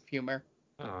sense of humor.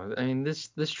 Oh, I mean, this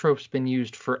trope's been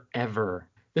used forever.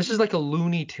 This is like a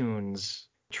Looney Tunes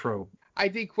trope. I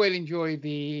did quite enjoy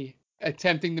the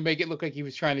attempting to make it look like he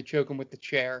was trying to choke him with the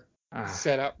chair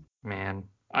setup. Man,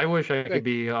 I wish I could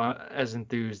be as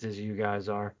enthused as you guys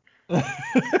are.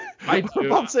 I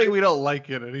do. I'm saying we don't like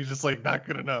it, and he's just like not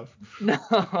good enough. No,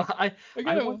 I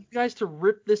want you guys to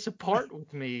rip this apart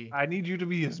with me. I need you to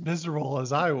be as miserable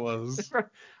as I was.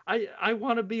 I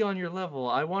want to be on your level.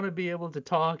 I want to be able to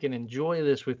talk and enjoy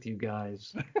this with you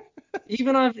guys.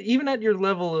 Even at your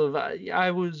level of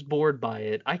I was bored by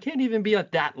it. I can't even be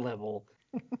at that level.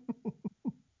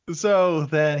 So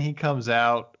then he comes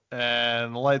out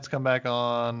and the lights come back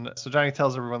on. So Johnny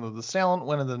tells everyone that the assailant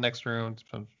went into the next room to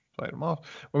fight him off.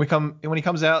 When he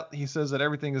comes out, he says that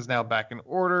everything is now back in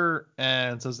order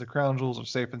and says the crown jewels are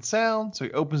safe and sound. So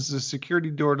he opens the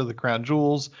security door to the crown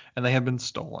jewels and they have been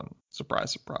stolen.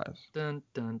 Surprise, surprise. Dun,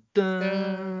 dun,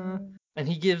 dun. And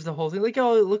he gives the whole thing like,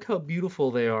 oh, look how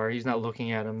beautiful they are. He's not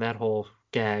looking at him, that whole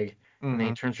gag. And then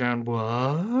he turns around,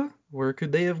 what? Where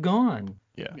could they have gone?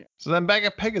 Yeah. So then back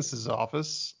at Pegasus'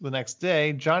 office the next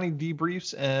day, Johnny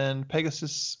debriefs and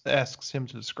Pegasus asks him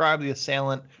to describe the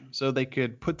assailant so they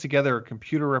could put together a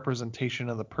computer representation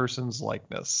of the person's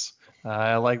likeness.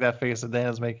 I like that face that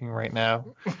Dana's making right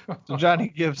now. So Johnny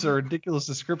gives a ridiculous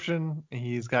description.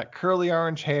 He's got curly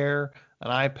orange hair,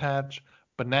 an eye patch,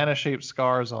 banana-shaped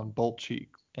scars on both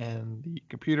cheeks, and the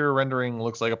computer rendering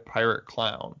looks like a pirate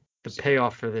clown. The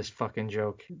payoff for this fucking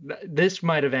joke. This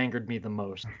might have angered me the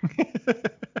most. I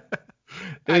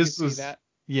can see that.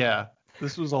 Yeah,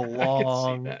 this was a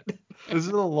long. This is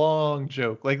a long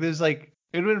joke. Like there's like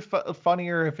it'd been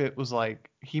funnier if it was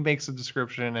like he makes a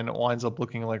description and it winds up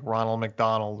looking like Ronald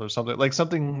McDonald or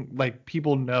something like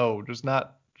people know, just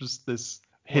not just this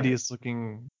hideous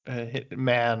looking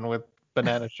man with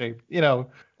banana shaped,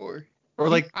 or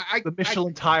like the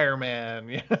Michelin tire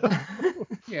man.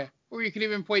 Yeah. Or you can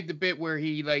even point the bit where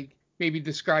he like maybe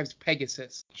describes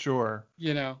Pegasus. Sure.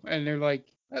 And they're like,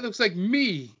 that looks like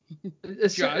me.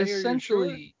 Johnny,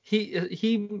 essentially,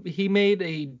 he made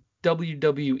a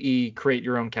WWE create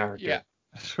your own character. Yeah.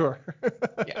 Sure.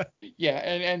 Yeah.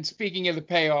 And speaking of the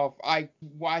payoff,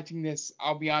 watching this,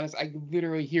 I'll be honest, I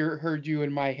literally heard you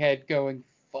in my head going,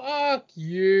 fuck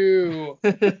you,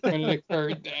 when it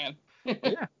occurred, Dan.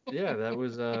 Yeah, that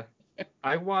was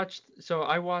I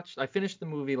finished the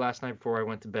movie last night before I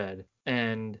went to bed,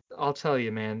 and I'll tell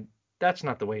you, man, that's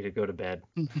not the way to go to bed.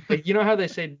 Like, you know how they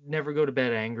say never go to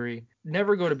bed angry?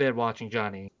 Never go to bed watching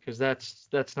Johnny, because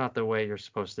that's not the way you're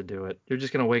supposed to do it. You're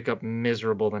just gonna wake up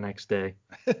miserable the next day.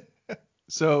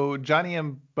 So Johnny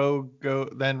and Bo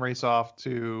then race off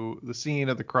to the scene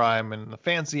of the crime in the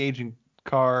fancy aging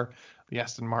car, the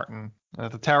Aston Martin.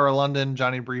 At the Tower of London,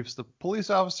 Johnny briefs the police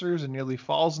officers and nearly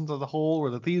falls into the hole where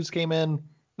the thieves came in,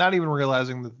 not even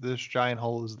realizing that this giant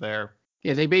hole is there.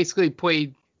 Yeah, they basically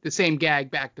played the same gag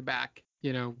back to back,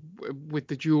 with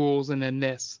the jewels and then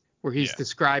this, where he's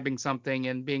describing something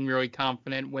and being really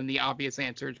confident when the obvious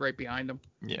answer is right behind him.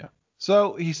 Yeah.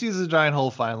 So he sees the giant hole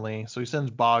finally, so he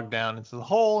sends Bog down into the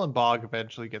hole, and Bog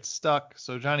eventually gets stuck.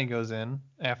 So Johnny goes in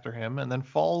after him and then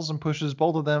falls and pushes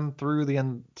both of them through the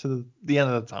end to the end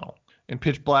of the tunnel. In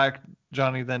pitch black,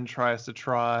 Johnny then tries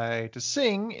to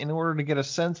sing in order to get a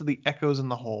sense of the echoes in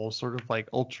the hole, sort of like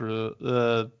ultra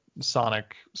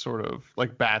sonic, sort of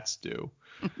like bats do.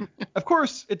 Of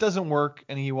course, it doesn't work,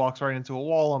 and he walks right into a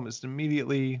wall almost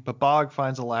immediately, but Bog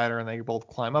finds a ladder and they both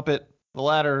climb up it. The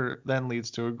ladder then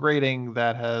leads to a grating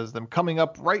that has them coming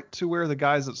up right to where the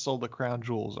guys that sold the crown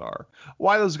jewels are.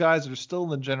 Why those guys are still in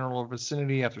the general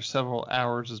vicinity after several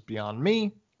hours is beyond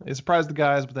me. They surprise the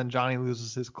guys, but then Johnny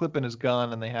loses his clip and his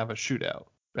gun, and they have a shootout.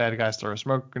 Bad guys throw a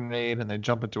smoke grenade, and they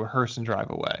jump into a hearse and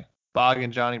drive away. Bog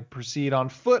and Johnny proceed on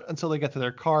foot until they get to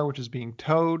their car, which is being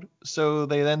towed. So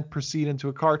they then proceed into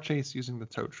a car chase using the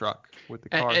tow truck, with the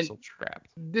car still trapped.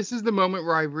 This is the moment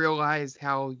where I realized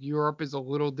how Europe is a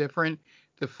little different.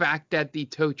 The fact that the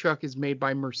tow truck is made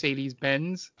by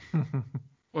Mercedes-Benz.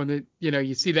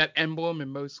 You see that emblem,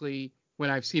 and mostly when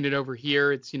I've seen it over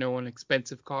here, it's, on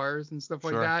expensive cars and stuff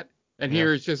like that. And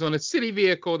here it's just on a city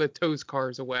vehicle that tows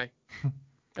cars away.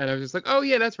 And I was just like, oh,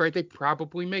 yeah, that's right. They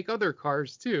probably make other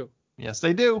cars, too. Yes,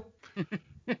 they do.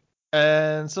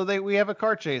 And so we have a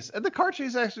car chase. And the car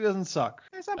chase actually doesn't suck.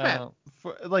 It's not bad.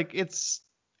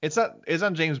 It's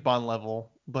on James Bond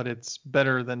level, but it's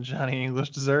better than Johnny English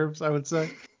deserves, I would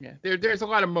say. Yeah, there's a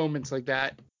lot of moments like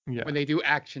that. Yeah. When they do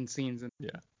action scenes.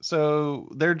 So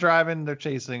they're driving, they're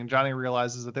chasing. Johnny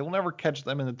realizes that they will never catch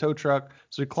them in the tow truck,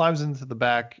 so he climbs into the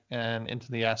back and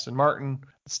into the Aston Martin.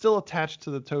 Still attached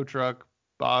to the tow truck,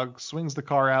 Bog swings the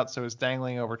car out so it's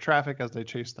dangling over traffic as they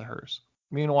chase the hearse.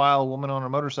 Meanwhile, a woman on a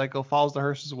motorcycle follows the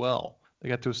hearse as well. They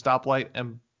get to a stoplight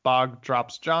and Bog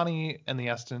drops Johnny and the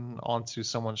Aston onto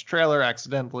someone's trailer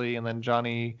accidentally, and then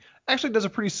Johnny actually does a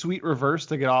pretty sweet reverse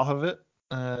to get off of it.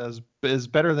 Is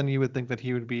better than you would think that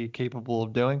he would be capable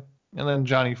of doing. And then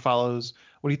Johnny follows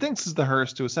what he thinks is the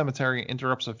hearse to a cemetery and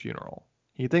interrupts a funeral.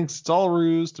 He thinks it's all a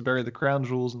ruse to bury the crown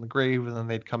jewels in the grave, and then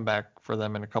they'd come back for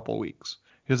them in a couple weeks.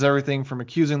 He does everything from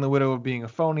accusing the widow of being a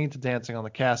phony to dancing on the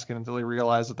casket until he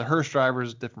realizes that the hearse driver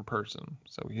is a different person.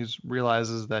 So he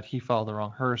realizes that he followed the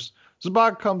wrong hearse. So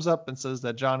Bog comes up and says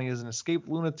that Johnny is an escaped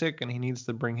lunatic and he needs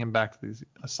to bring him back to the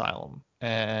asylum.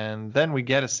 And then we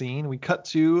get a scene. We cut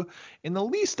to, in the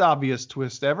least obvious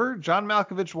twist ever, John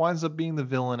Malkovich winds up being the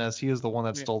villain as he is the one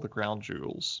that stole the crown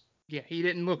jewels. Yeah, he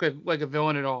didn't look like a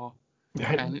villain at all.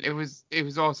 And it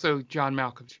was also John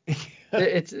Malkovich.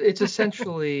 It's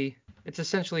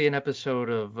essentially an episode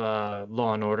of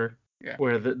Law and Order,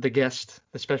 where the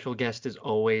special guest is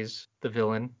always the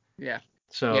villain. Yeah.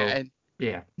 So and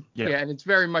it's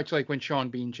very much like when Sean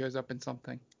Bean shows up in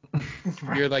something.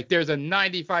 Right. You're like, there's a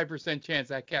 95% chance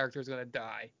that character is gonna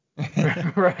die.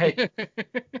 Right.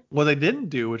 What they didn't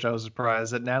do, which I was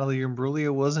surprised, that Natalie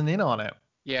Imbruglia wasn't in on it.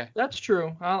 Yeah. That's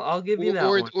true. I'll give you that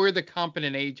one. Or the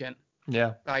competent agent.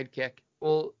 Yeah. Sidekick.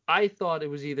 Well, I thought it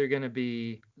was either going to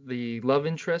be the love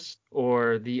interest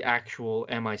or the actual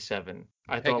MI7.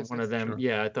 I thought one of them.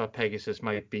 Sure. I thought Pegasus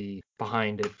might be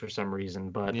behind it for some reason,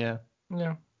 but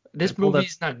this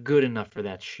movie's not good enough for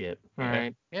that shit. All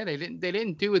right. Yeah, they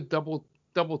didn't do a double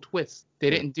twist.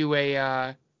 They didn't do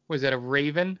a was that a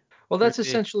Raven? Well, that's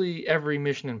essentially every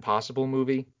Mission Impossible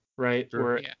movie, right?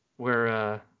 Sure.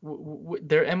 Where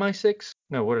they're MI6?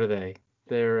 No, what are they?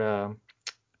 They're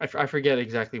I forget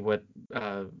exactly what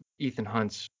Ethan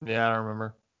Hunt's. Yeah, I don't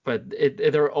remember. But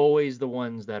they're always the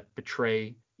ones that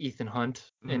betray Ethan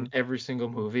Hunt in every single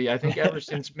movie. I think ever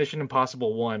since Mission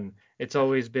Impossible 1, it's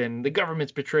always been the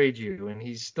government's betrayed you, and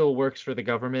he still works for the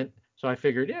government. So I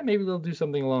figured, maybe they'll do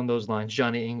something along those lines.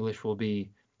 Johnny English will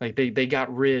be like they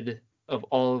got rid of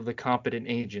all of the competent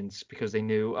agents because they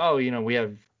knew, we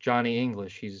have Johnny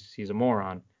English. He's a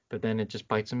moron. But then it just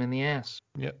bites him in the ass.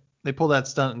 Yep. They pulled that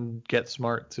stunt in Get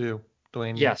Smart too.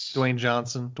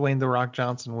 Dwayne The Rock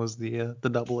Johnson was the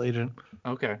double agent.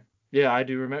 Okay. Yeah, I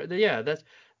do remember. Yeah,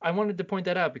 I wanted to point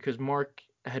that out because Mark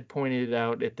had pointed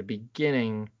out at the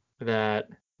beginning that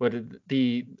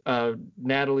the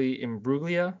Natalie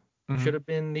Imbruglia should have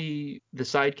been the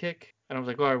sidekick, and I was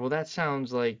like, all right, well that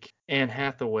sounds like Anne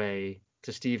Hathaway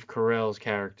to Steve Carell's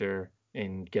character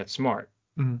in Get Smart.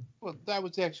 Mm-hmm. Well, that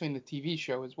was actually in the TV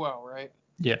show as well, right?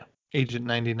 Yeah. Agent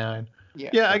 99.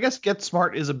 Yeah, I guess Get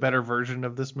Smart is a better version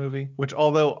of this movie, which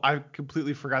although I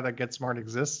completely forgot that Get Smart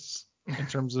exists in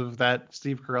terms of that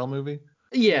Steve Carell movie.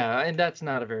 Yeah, and that's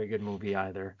not a very good movie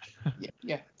either.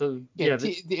 Yeah. So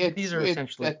these are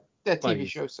essentially that TV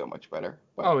show is so much better.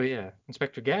 But, oh yeah,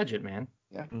 Inspector Gadget, man.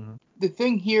 Yeah. Mm-hmm. The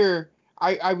thing here,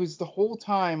 I was the whole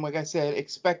time, like I said,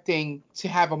 expecting to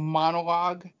have a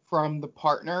monologue from the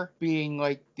partner being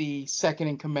like the second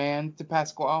in command to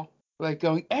Pasquale. Like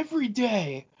going, every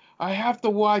day I have to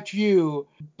watch you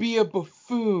be a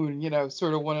buffoon,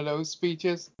 sort of one of those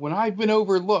speeches. When I've been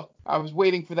overlooked, I was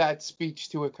waiting for that speech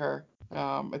to occur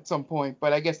at some point.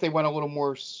 But I guess they went a little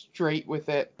more straight with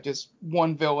it. Just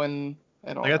one villain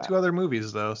and all that. They got 2 other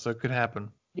movies, though, so it could happen.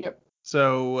 Yep.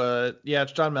 So,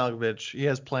 it's John Malkovich. He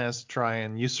has plans to try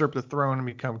and usurp the throne and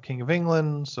become King of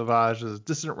England. Sauvage is a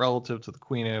distant relative to the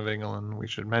Queen of England, we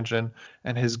should mention.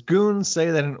 And his goons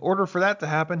say that in order for that to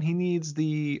happen, he needs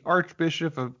the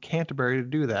Archbishop of Canterbury to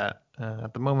do that.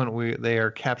 At the moment, they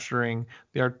are capturing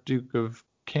the Archduke of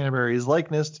Canterbury's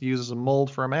likeness to use as a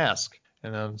mold for a mask.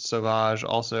 And then Sauvage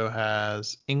also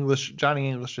has Johnny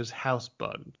English's house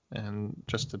bugged, and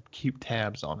just to keep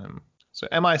tabs on him. So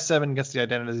MI7 gets the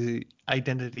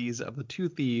identities of the 2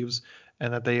 thieves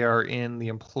and that they are in the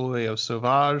employ of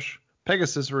Sauvage.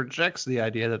 Pegasus rejects the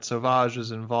idea that Sauvage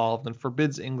is involved and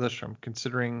forbids English from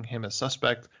considering him a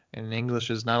suspect, and English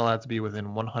is not allowed to be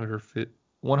within 100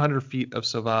 feet of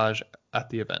Sauvage at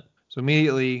the event. So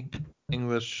immediately,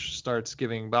 English starts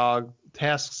giving Bog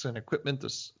tasks and equipment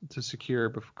to secure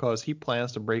because he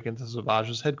plans to break into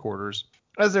Sauvage's headquarters.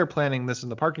 As they're planning this in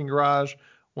the parking garage,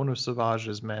 one of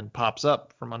Sauvage's men pops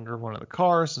up from under one of the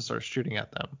cars and starts shooting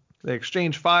at them. They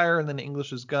exchange fire, and then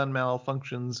English's gun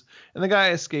malfunctions, and the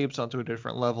guy escapes onto a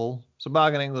different level. So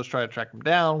Bog and English try to track him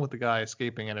down, with the guy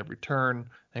escaping at every turn.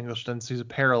 English then sees a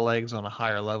pair of legs on a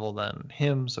higher level than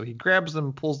him, so he grabs them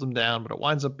and pulls them down, but it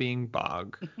winds up being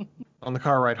Bog. On the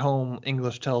car ride home,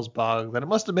 English tells Bog that it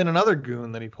must have been another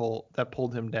goon that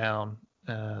pulled him down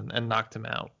and knocked him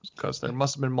out, because there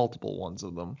must have been multiple ones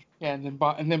of them. Yeah, and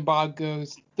then Bog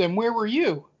goes, "Then where were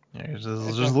you?" Yeah,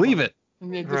 just leave it.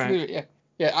 Yeah, just leave it. Yeah.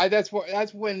 Yeah,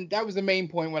 that was the main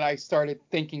point when I started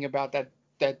thinking about that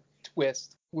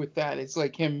twist with that. It's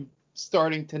like him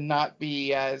starting to not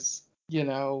be as,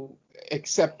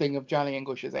 accepting of Johnny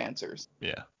English's answers.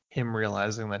 Yeah. Him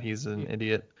realizing that he's an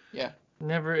idiot. Yeah.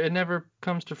 It never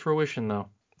comes to fruition though.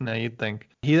 No, you'd think.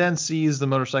 He then sees the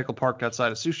motorcycle parked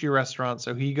outside a sushi restaurant,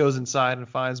 so he goes inside and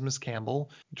finds Miss Campbell.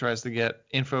 He tries to get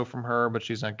info from her, but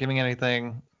she's not giving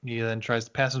anything. He then tries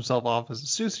to pass himself off as a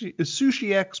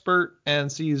sushi expert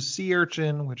and sees sea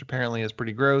urchin, which apparently is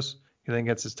pretty gross. He then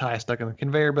gets his tie stuck in the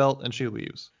conveyor belt, and she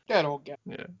leaves. That old guy.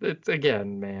 Yeah, it's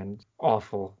again, man,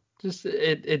 awful. Just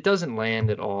it doesn't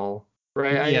land at all,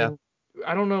 right? Yeah. I mean,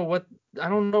 I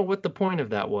don't know what the point of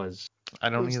that was. I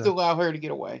don't It either. to allow her to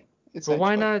get away. But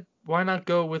why not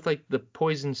go with like the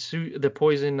poison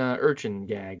urchin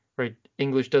gag, right?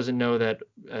 English doesn't know that.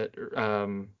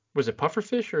 Was it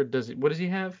pufferfish or what does he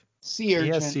have? Sea urchin.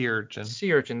 He has sea urchin.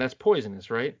 Sea urchin, that's poisonous,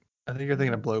 right? I think you're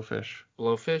thinking of blowfish.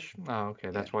 Blowfish? Oh, okay.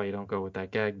 That's why you don't go with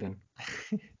that gag then.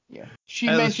 Yeah. She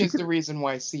mentions the reason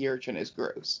why sea urchin is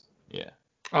gross. Yeah.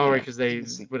 Oh, right, because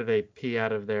what do they pee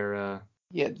out of their?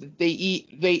 Yeah, they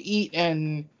eat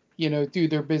and do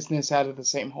their business out of the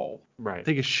same hole. Right.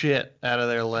 Take a shit out of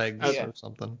their legs or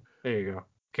something. There you go.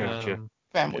 Gotcha.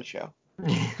 Family show.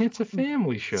 It's a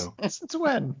family show. Since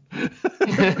when?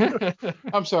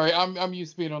 I'm sorry. I'm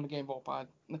used to being on the Game Ball Pod.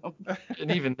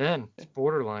 And even then, it's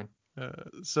borderline.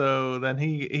 So then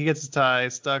he gets his tie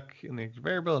stuck in the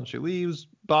conveyor belt and she leaves.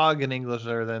 Bog and English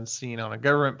are then seen on a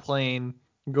government plane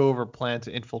go over a plan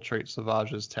to infiltrate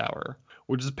Savage's tower,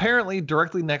 which is apparently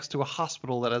directly next to a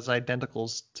hospital that has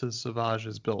identicals to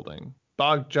Savage's building.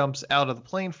 Bog jumps out of the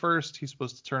plane first. He's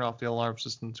supposed to turn off the alarm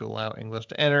system to allow English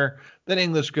to enter. Then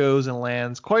English goes and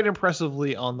lands quite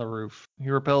impressively on the roof. He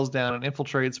rappels down and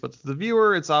infiltrates, but to the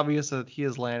viewer, it's obvious that he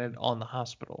has landed on the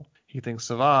hospital. He thinks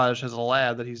Savage has a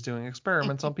lab that he's doing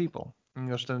experiments on people.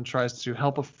 English then tries to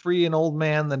help free an old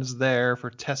man that is there for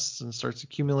tests and starts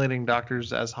accumulating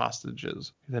doctors as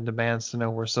hostages. He then demands to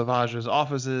know where Savage's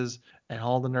office is, and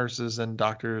all the nurses and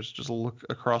doctors just look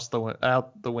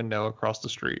out the window across the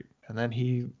street. And then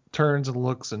he turns and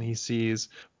looks and he sees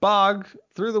Bog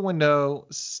through the window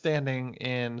standing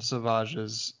in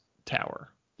Savage's tower.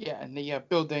 Yeah, and the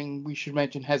building, we should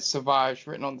mention, has Savage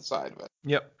written on the side of it.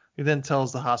 Yep. He then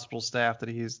tells the hospital staff that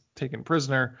he's taken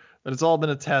prisoner, that it's all been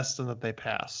a test and that they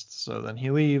passed. So then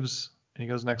he leaves and he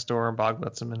goes next door and Bog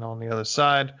lets him in on the other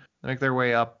side. They make their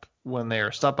way up when they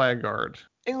are stopped by a guard.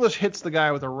 English hits the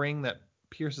guy with a ring that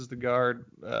pierces the guard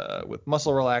with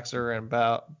muscle relaxer, and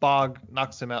Bog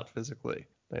knocks him out physically.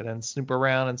 They then snoop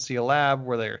around and see a lab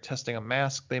where they are testing a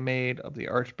mask they made of the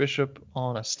Archbishop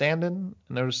on a stand-in, and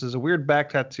notices a weird back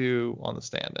tattoo on the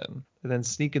stand-in. They then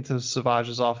sneak into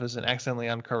Savage's office and accidentally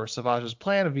uncover Savage's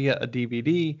plan via a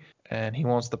DVD, and he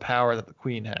wants the power that the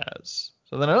Queen has.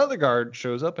 So then another guard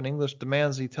shows up and English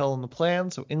demands he tell him the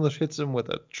plan, so English hits him with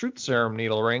a truth serum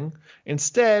needle ring.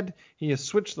 Instead, he has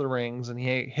switched the rings and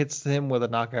he hits him with a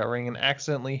knockout ring and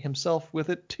accidentally himself with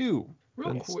it too.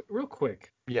 Real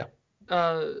quick. Yeah.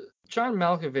 John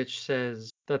Malkovich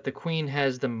says that the Queen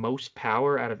has the most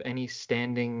power out of any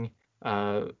standing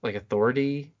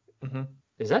authority. Mm-hmm.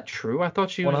 Is that true? I thought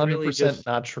she was 100% really just...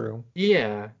 not true.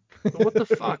 Yeah. What the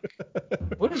fuck?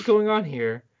 What is going on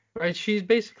here? Right, she's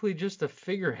basically just a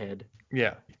figurehead.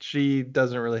 Yeah, she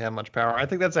doesn't really have much power. I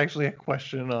think that's actually a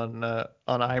question on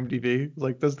IMDb.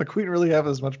 Like, does the Queen really have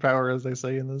as much power as they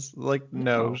say in this? Like,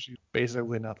 no, she's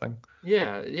basically nothing.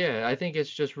 Yeah. I think it's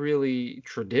just really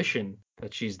tradition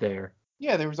that she's there.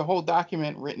 Yeah, there was a whole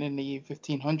document written in the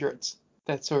 1500s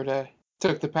that sort of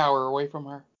took the power away from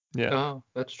her. Yeah. Oh,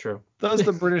 that's true. Does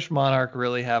the British monarch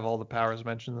really have all the powers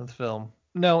mentioned in the film?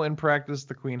 No, in practice,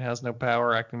 the Queen has no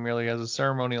power, acting merely as a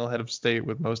ceremonial head of state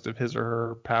with most of his or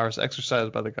her powers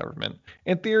exercised by the government.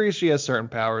 In theory, she has certain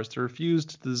powers to refuse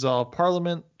to dissolve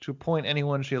Parliament, to appoint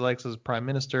anyone she likes as Prime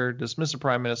Minister, dismiss a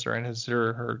Prime Minister and his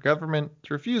or her government,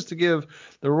 to refuse to give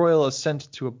the royal assent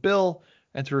to a bill,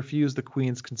 and to refuse the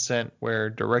Queen's consent where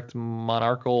direct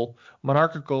monarchical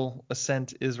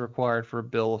assent is required for a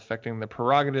bill affecting the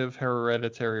prerogative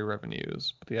hereditary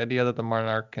revenues. But the idea that the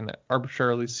monarch can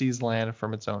arbitrarily seize land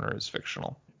from its owner is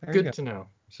fictional. Good to know.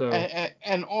 So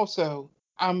and also,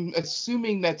 I'm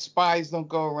assuming that spies don't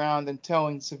go around and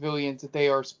telling civilians that they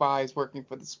are spies working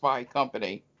for the spy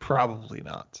company. Probably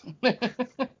not.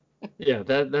 Yeah,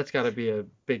 that's got to be a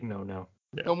big no-no.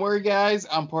 Yeah. Don't worry, guys.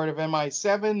 I'm part of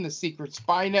MI7, the secret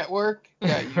spy network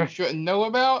that you shouldn't know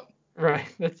about. Right.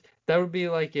 That would be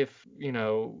like if,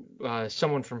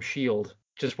 someone from S.H.I.E.L.D.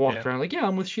 just walked around like, yeah,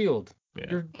 I'm with S.H.I.E.L.D.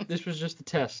 Yeah. This was just a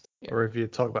test. Or if you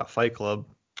talk about Fight Club.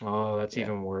 Oh, that's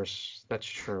even worse. That's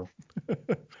true.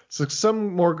 So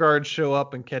some more guards show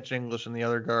up and catch English and the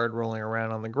other guard rolling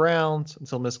around on the ground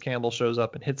until Miss Campbell shows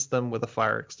up and hits them with a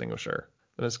fire extinguisher.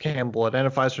 Miss Campbell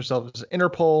identifies herself as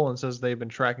Interpol and says they've been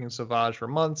tracking Savage for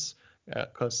months.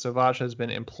 because Savage has been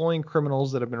employing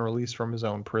criminals that have been released from his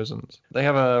own prisons. They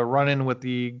have a run-in with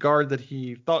the guard that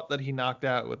he thought that he knocked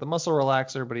out with the muscle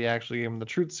relaxer, but he actually gave him the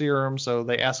truth serum, so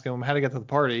they ask him how to get to the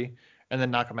party, and then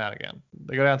knock him out again.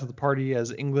 They go down to the party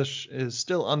as English is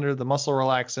still under the muscle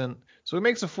relaxant, so he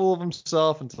makes a fool of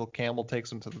himself until Campbell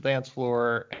takes him to the dance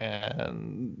floor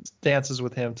and dances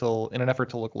with him in an effort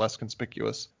to look less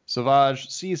conspicuous. Savage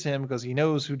sees him because he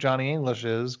knows who Johnny English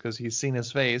is because he's seen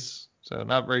his face, so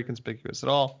not very conspicuous at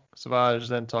all. Savage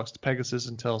then talks to Pegasus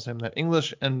and tells him that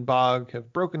English and Bog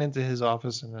have broken into his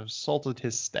office and have assaulted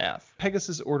his staff.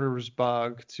 Pegasus orders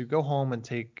Bog to go home and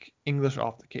take English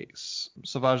off the case.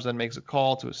 Savage then makes a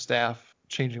call to his staff,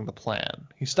 changing the plan.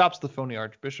 He stops the phony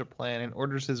Archbishop plan and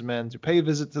orders his men to pay a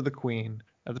visit to the Queen.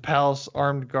 At the palace,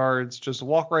 armed guards just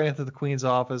walk right into the Queen's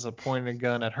office and point a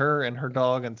gun at her and her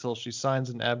dog until she signs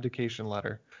an abdication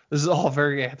letter. This is all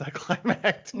very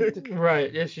anticlimactic.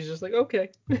 Right. Yeah, she's just like, okay.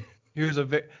 Here's a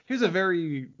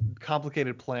very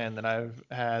complicated plan that I've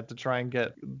had to try and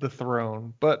get the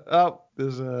throne, but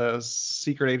there's a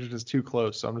secret agent is too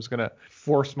close, so I'm just gonna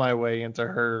force my way into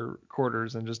her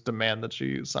quarters and just demand that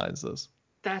she signs this.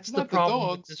 That's the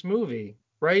problem with this movie,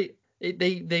 right?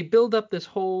 They build up this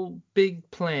whole big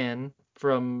plan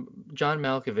from John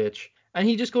Malkovich, and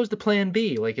he just goes to plan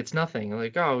B like it's nothing.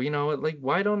 Like, oh, like,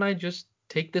 why don't I just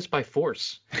take this by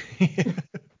force?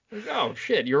 Like, oh,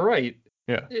 shit, you're right.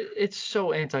 Yeah. It's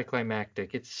so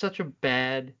anticlimactic. It's such a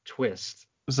bad twist.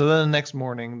 So then the next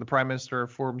morning, the Prime Minister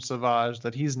informs Savage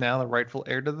that he's now the rightful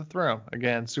heir to the throne.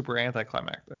 Again, super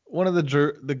anticlimactic. One of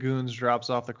the goons drops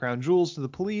off the crown jewels to the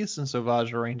police, and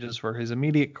Savage arranges for his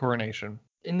immediate coronation.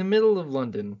 In the middle of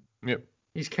London. Yep.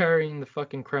 He's carrying the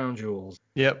fucking crown jewels.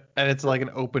 Yep, and it's like an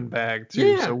open bag too.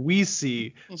 Yeah. So we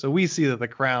see that the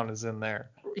crown is in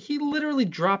there. He literally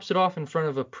drops it off in front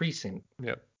of a precinct.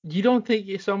 Yep. You don't think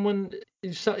it's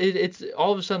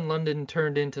all of a sudden London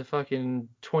turned into fucking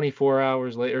 24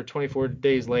 hours later, or 24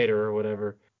 days later, or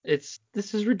whatever. This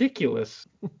is ridiculous.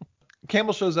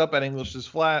 Campbell shows up at English's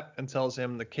flat and tells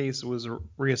him the case was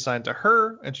reassigned to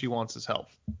her and she wants his help.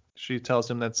 She tells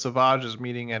him that Savage is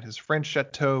meeting at his French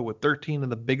chateau with 13 of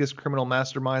the biggest criminal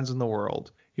masterminds in the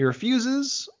world. He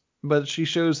refuses, but she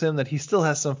shows him that he still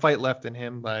has some fight left in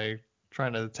him by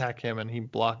trying to attack him, and he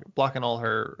blocking all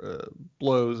her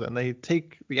blows, and they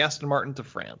take the Aston Martin to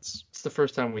France. It's the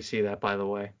first time we see that, by the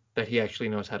way, that he actually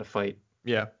knows how to fight.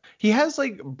 Yeah. He has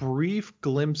like brief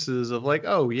glimpses of like,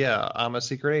 oh yeah, I'm a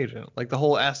secret agent. Like the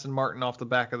whole Aston Martin off the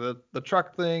back of the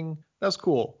truck thing, that's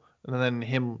cool. And then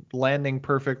him landing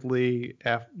perfectly,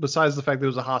 besides the fact that it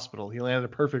was a hospital, he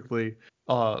landed perfectly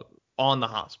on the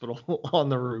hospital, on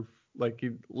the roof. Like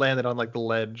he landed on like the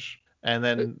ledge, and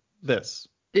then this.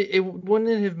 It wouldn't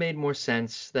it have made more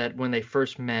sense that when they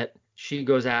first met, she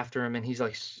goes after him and he's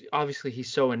like, obviously he's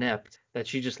so inept that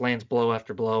she just lands blow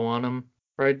after blow on him,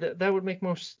 right? That would make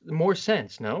more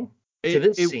sense, no? To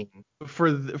this scene.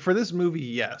 For this movie,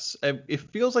 yes. It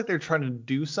feels like they're trying to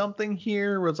do something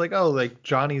here where it's like, oh, like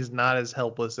Johnny's not as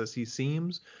helpless as he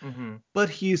seems, but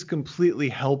he's completely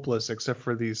helpless except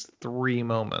for these 3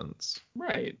 moments.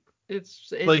 Right. It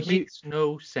like makes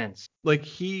no sense. Like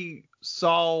he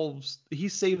saves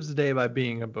the day by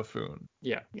being a buffoon.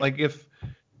 Yeah. Like if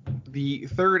the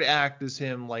third act is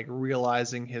him like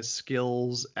realizing his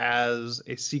skills as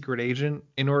a secret agent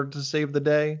in order to save the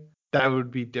day, that would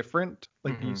be different.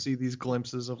 Like you see these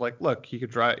glimpses of like, look, he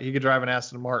could drive an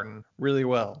Aston Martin really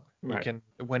well. Right. He can,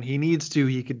 when he needs to,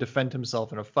 he could defend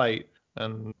himself in a fight,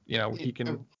 and he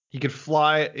could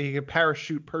fly, he could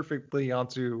parachute perfectly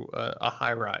onto a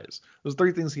high rise. Those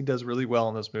 3 things he does really well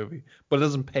in this movie, but it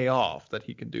doesn't pay off that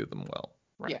he can do them well.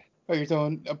 Right. Yeah. Oh, you're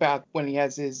talking about when he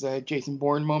has his Jason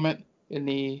Bourne moment in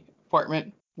the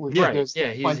apartment where he goes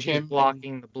to punch him. He's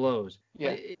blocking the blows.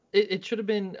 Yeah. It should have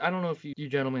been, I don't know if you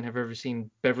gentlemen have ever seen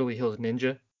Beverly Hills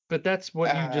Ninja, but that's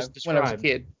what you just described. When I was a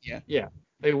kid, yeah. Yeah.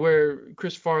 Like where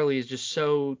Chris Farley is just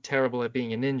so terrible at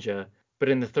being a ninja, but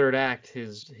in the third act,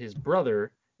 his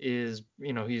brother is,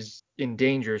 he's in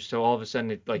danger, so all of a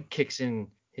sudden it like kicks in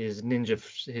his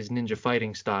ninja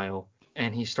fighting style,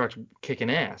 and he starts kicking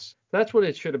ass. That's what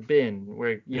it should have been,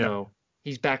 where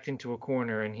he's backed into a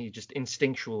corner and he just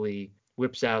instinctually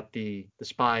whips out the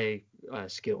spy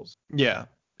skills. Yeah.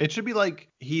 It should be like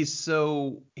he's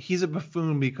a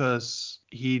buffoon because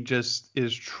he just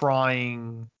is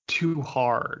trying too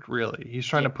hard, really. He's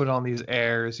trying to put on these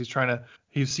airs.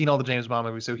 He's seen all the James Bond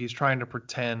movies, so he's trying to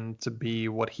pretend to be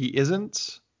what he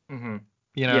isn't.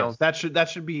 Yes. That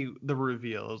should be the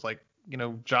reveal. It's like,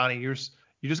 Johnny, you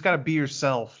just got to be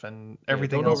yourself, and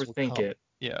everything else will come. Don't overthink it.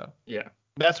 Yeah.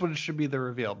 That's what it should be, the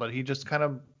reveal. But he just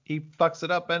he fucks it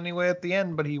up anyway at the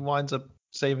end, but he winds up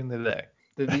saving the day.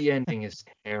 The ending is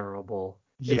terrible.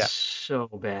 Yeah. It's so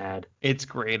bad. It's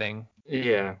grating.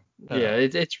 Yeah. Yeah.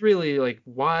 It's really like,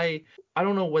 why? I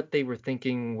don't know what they were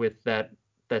thinking with that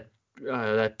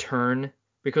turn,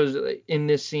 because in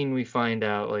this scene we find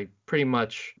out like pretty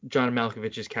much John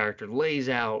Malkovich's character lays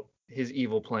out his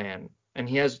evil plan, and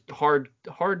he has hard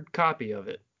copy of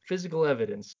it, physical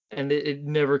evidence, and it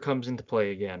never comes into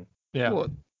play again. Yeah.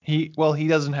 He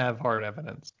doesn't have hard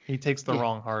evidence. He takes the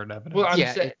wrong hard evidence. Well,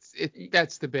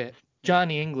 that's the bit.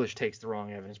 Johnny English takes the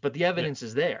wrong evidence, but the evidence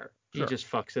is there. He just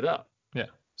fucks it up. Yeah.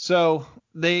 So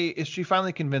she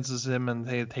finally convinces him, and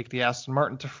they take the Aston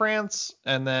Martin to France.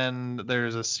 And then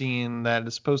there's a scene that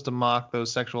is supposed to mock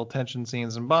those sexual tension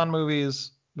scenes in Bond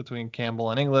movies between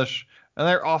Campbell and English. And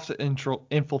they're off to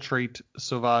infiltrate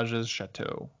Sauvage's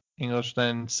chateau. English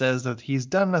then says that he's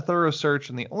done a thorough search,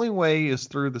 and the only way is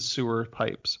through the sewer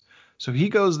pipes. So he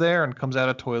goes there and comes out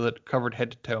a toilet covered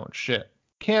head to toe in shit.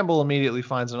 Campbell immediately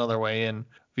finds another way in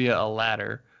via a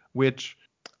ladder, which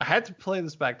I had to play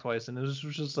this back twice, and this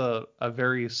was just a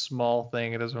very small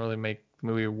thing. It doesn't really make the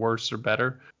movie worse or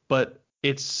better, but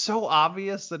it's so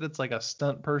obvious that it's like a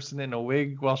stunt person in a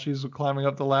wig while she's climbing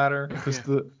up the ladder, because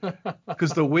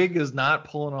the wig is not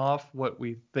pulling off what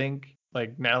we think.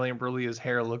 Like Natalie Imbruglia's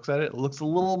hair looks at it. It looks a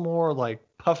little more like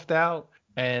puffed out,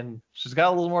 and she's got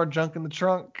a little more junk in the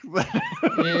trunk.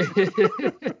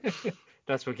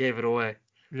 That's what gave it away.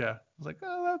 Yeah. I was like,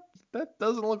 oh, that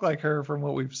doesn't look like her from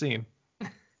what we've seen.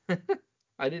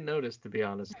 I didn't notice, to be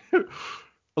honest.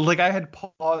 Like I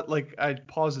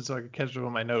paused it so I could catch it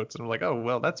on my notes, and I'm like, oh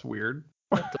well, that's weird.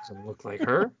 That doesn't look like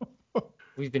her.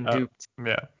 We've been duped.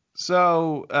 Yeah.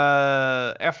 So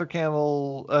after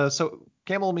Campbell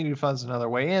immediately finds another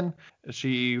way in.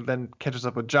 She then catches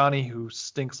up with Johnny, who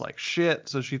stinks like shit,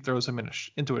 so she throws him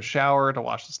into a shower to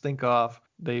wash the stink off.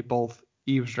 They both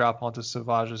eavesdrop onto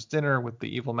Sauvage's dinner with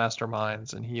the evil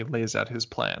masterminds, and he lays out his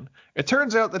plan. It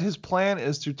turns out that his plan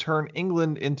is to turn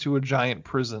England into a giant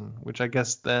prison, which I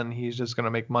guess then he's just going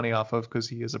to make money off of because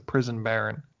he is a prison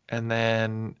baron. And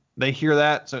then they hear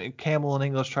that, so Campbell and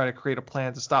English try to create a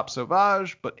plan to stop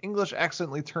Sauvage, but English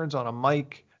accidentally turns on a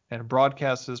mic and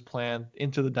broadcasts his plan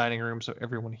into the dining room so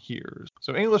everyone hears.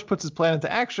 So English puts his plan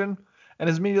into action and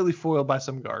is immediately foiled by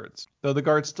some guards. Though the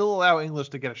guards still allow English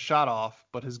to get a shot off,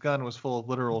 but his gun was full of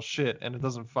literal shit and it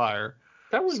doesn't fire.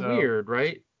 That was weird,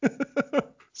 right?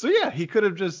 So yeah, he could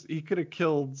have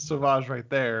killed Sauvage right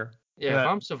there. Yeah, if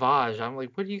I'm Sauvage, I'm like,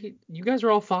 what do you guys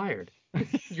are all fired.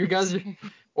 You guys are,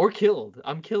 or killed.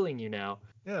 I'm killing you now.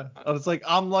 Yeah. It's like,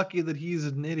 I'm lucky that he's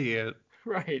an idiot.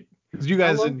 Right. Because you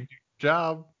guys didn't do your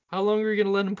job. How long are you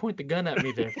gonna let him point the gun at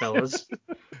me there, fellas?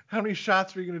 How many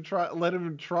shots are you gonna let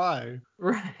him try?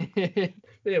 Right.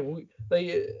 Yeah.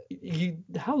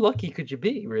 How lucky could you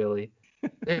be, really?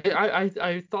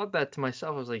 I thought that to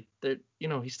myself. I was like,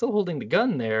 he's still holding the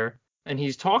gun there, and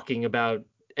he's talking about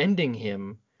ending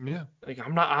him. Yeah. Like,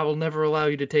 I will never allow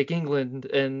you to take England,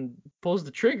 and pulls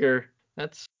the trigger.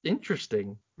 That's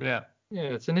interesting. Yeah. Yeah,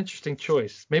 it's an interesting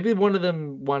choice. Maybe one of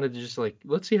them wanted to just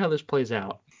let's see how this plays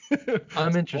out.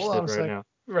 I'm interested right now.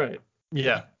 Right.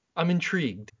 Yeah. I'm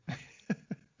intrigued.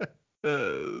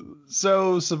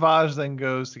 So Sauvage then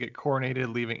goes to get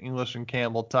coronated, leaving English and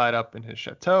Campbell tied up in his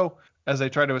chateau. As they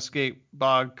try to escape,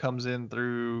 Bog comes in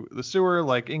through the sewer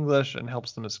like English and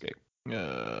helps them escape.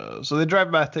 So they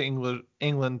drive back to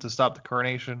England to stop the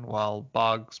coronation while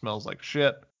Bog smells like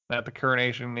shit. At the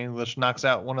coronation, English knocks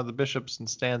out one of the bishops and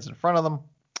stands in front of them.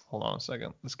 Hold on a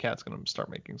second. This cat's going to start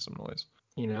making some noise.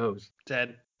 He knows.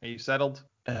 Ted, are you settled?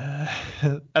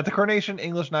 At the coronation,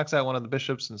 English knocks out one of the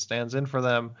bishops and stands in for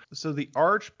them. So the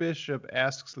archbishop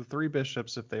asks the three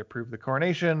bishops if they approve the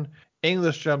coronation.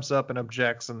 English jumps up and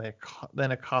objects, and they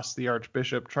then accosts the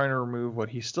archbishop, trying to remove what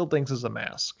he still thinks is a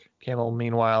mask. Campbell,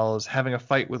 meanwhile, is having a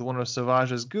fight with one of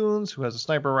Sauvage's goons, who has a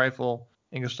sniper rifle.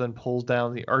 English then pulls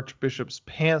down the archbishop's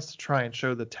pants to try and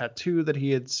show the tattoo that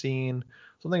he had seen.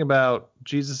 Something about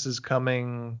Jesus is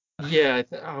coming. Yeah,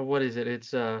 what is it?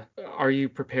 It's are you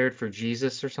prepared for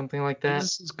Jesus or something like that?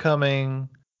 Jesus is coming.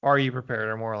 Are you prepared,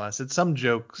 or more or less? It's some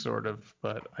joke, sort of,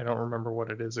 but I don't remember what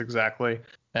it is exactly.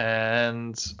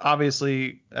 And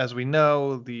obviously, as we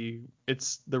know,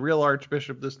 it's the real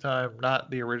archbishop this time,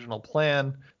 not the original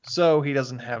plan. So he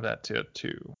doesn't have that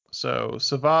tattoo. So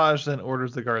Sauvage then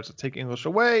orders the guards to take English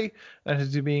away, and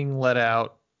as he's being let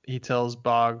out, he tells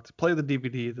Bog to play the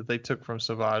DVD that they took from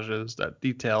Sauvage's that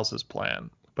details his plan.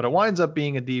 But it winds up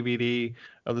being a DVD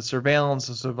of the surveillance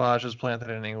of Sauvage's planted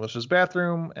in English's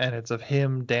bathroom, and it's of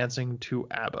him dancing to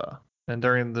ABBA. And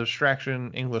during the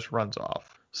distraction, English runs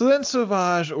off. So then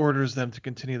Sauvage orders them to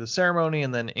continue the ceremony,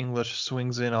 and then English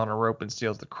swings in on a rope and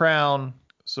steals the crown.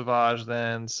 Savage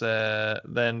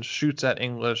then shoots at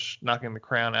English, knocking the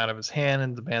crown out of his hand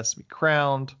and demands to be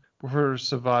crowned. Before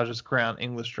Savage is crowned,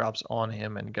 English drops on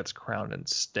him and gets crowned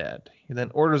instead. He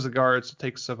then orders the guards to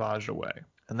take Savage away.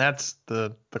 And that's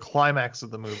the climax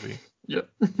of the movie. Yep.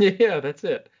 Yeah, that's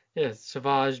it. Yeah,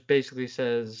 Savage basically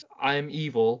says, I'm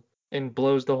evil, and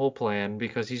blows the whole plan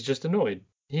because he's just annoyed.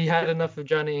 He had enough of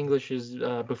Johnny English's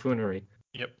buffoonery.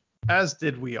 Yep. As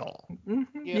did we all.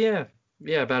 Mm-hmm. Yep.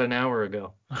 Yeah, about an hour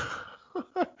ago.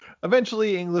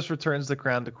 Eventually, English returns the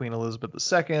crown to Queen Elizabeth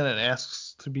II and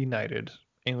asks to be knighted.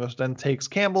 English then takes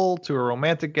Campbell to a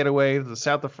romantic getaway to the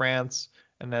south of France,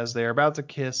 and as they are about to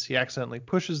kiss, he accidentally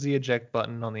pushes the eject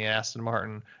button on the Aston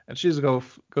Martin, and she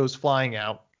goes flying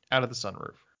out of the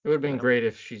sunroof. It would have been great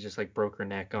if she just like broke her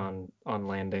neck on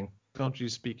landing. Don't you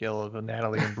speak ill of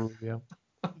Natalie Imbruglia.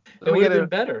 It would have been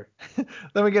better.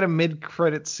 Then we get a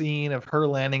mid-credit scene of her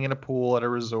landing in a pool at a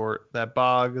resort that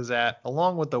Bog is at,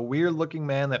 along with the weird-looking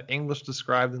man that English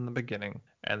described in the beginning.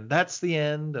 And that's the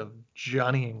end of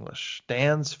Johnny English,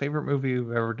 Dan's favorite movie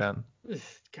we've ever done.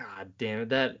 God damn it,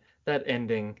 that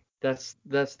ending. That's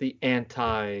the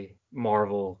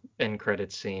anti-Marvel end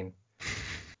credit scene.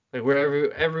 Like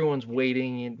where everyone's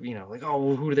waiting and like, oh,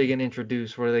 well, who are they gonna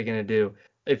introduce? What are they gonna do?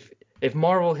 If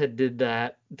Marvel had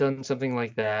done something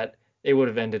like that, it would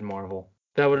have ended Marvel.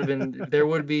 That would have been there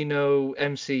would be no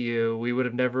MCU. We would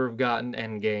have never have gotten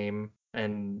Endgame,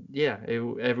 and yeah,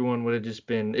 everyone would have just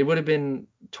been. It would have been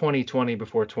 2020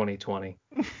 before 2020.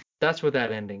 That's what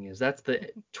that ending is. That's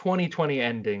the 2020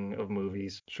 ending of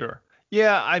movies. Sure.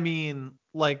 Yeah, I mean,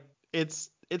 like it's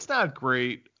not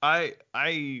great. I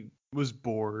was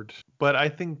bored, but I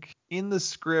think in the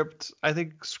script,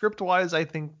 script-wise,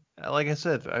 like I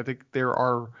said, I think there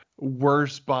are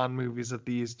worse Bond movies that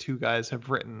these two guys have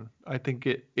written. I think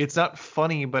it's not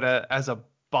funny, but as a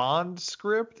Bond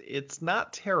script, it's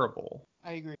not terrible.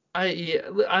 I agree.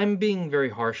 I'm being very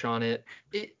harsh on it.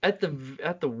 At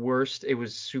the worst, it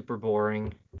was super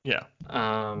boring. Yeah.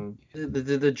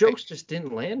 The jokes just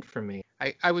didn't land for me.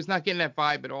 I was not getting that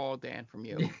vibe at all, Dan, from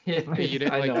you. Yeah, you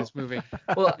didn't like this movie.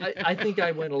 Well, I think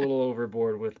I went a little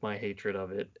overboard with my hatred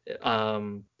of it.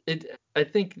 I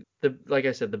think like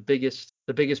I said, the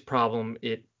biggest problem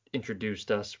it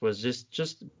introduced us was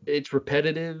just it's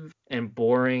repetitive and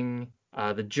boring.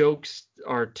 The jokes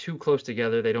are too close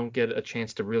together. They don't get a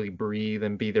chance to really breathe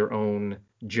and be their own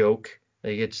joke.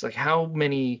 Like it's like how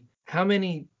many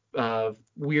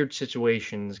weird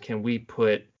situations can we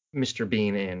put Mr.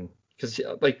 Bean in? Because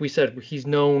like we said, he's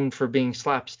known for being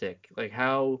slapstick. Like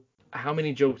how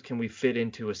many jokes can we fit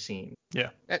into a scene? Yeah.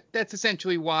 That's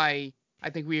essentially why I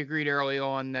think we agreed early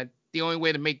on that the only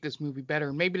way to make this movie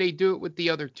better, maybe they do it with the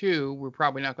other two, we're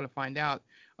probably not going to find out,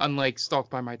 unlike Stalked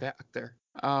by My Doctor,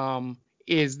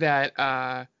 is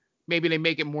that maybe they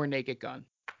make it more Naked Gun,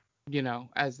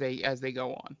 as they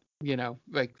go on,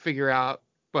 like figure out.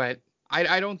 But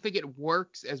I don't think it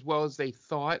works as well as they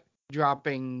thought,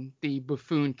 dropping the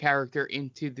buffoon character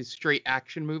into the straight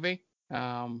action movie,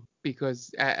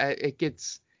 because it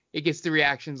gets the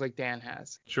reactions like Dan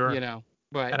has. Sure.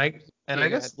 But I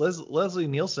guess Leslie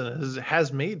Nielsen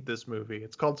has made this movie.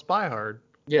 It's called Spy Hard.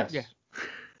 Yes. Yeah.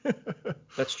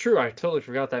 That's true. I totally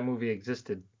forgot that movie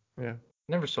existed. Yeah.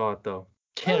 Never saw it though.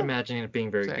 Can't imagine it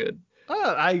being very good.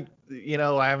 I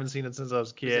haven't seen it since I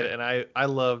was a kid, and I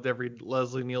loved every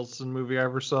Leslie Nielsen movie I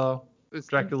ever saw.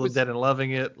 Dracula Dead and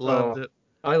Loving It. Loved it.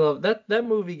 I love that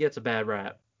movie gets a bad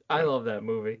rap. I love that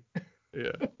movie.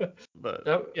 Yeah. But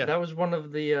that was one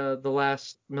of the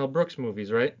last Mel Brooks movies,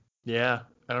 right? Yeah.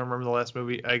 I don't remember the last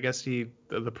movie. I guess the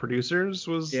producers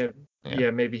was. Yeah,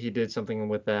 maybe he did something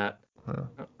with that. Huh.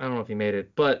 I don't know if he made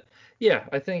it, but yeah,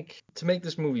 I think to make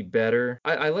this movie better,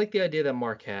 I like the idea that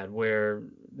Mark had, where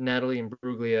Natalie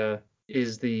Imbruglia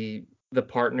is the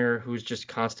partner who's just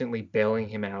constantly bailing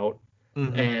him out,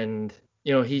 and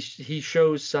he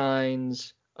shows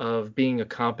signs of being a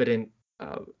competent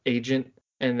agent,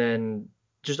 and then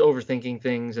just overthinking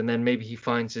things, and then maybe he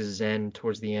finds his zen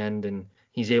towards the end, and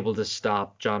he's able to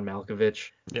stop John Malkovich.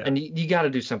 Yeah. And you got to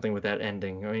do something with that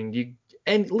ending. I mean,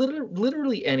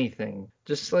 literally anything.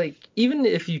 Just like, even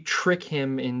if you trick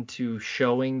him into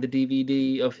showing the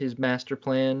DVD of his master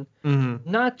plan,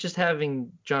 not just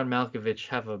having John Malkovich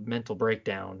have a mental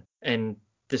breakdown and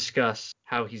discuss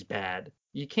how he's bad.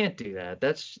 You can't do that.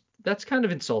 That's kind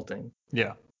of insulting.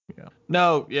 Yeah. Yeah.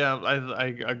 No, yeah, I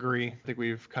agree. I think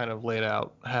we've kind of laid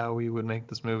out how we would make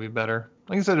this movie better.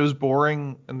 Like I said, it was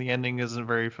boring and the ending isn't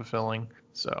very fulfilling.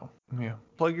 So, yeah.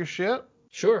 Plug your shit?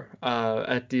 Sure.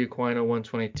 At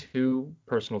DAquino122,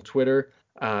 personal Twitter.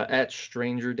 At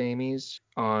Stranger Damies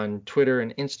on Twitter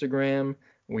and Instagram.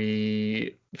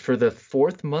 For the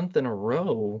fourth month in a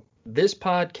row, this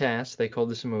podcast, They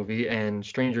Called This a Movie, and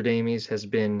Stranger Damies has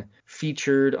been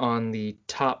featured on the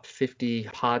top 50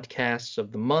 podcasts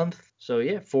of the month. So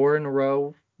yeah, 4 in a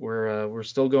row. We're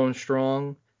still going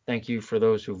strong. Thank you for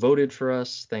those who voted for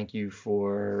us. Thank you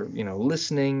for,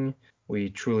 listening. We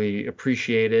truly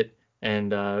appreciate it.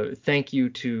 And thank you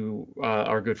to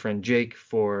our good friend Jake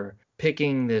for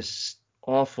picking this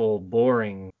awful,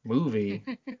 boring movie.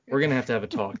 We're going to have a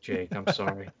talk, Jake. I'm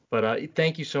sorry. But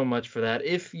thank you so much for that.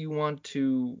 If you want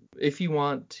to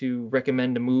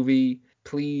recommend a movie,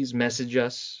 please message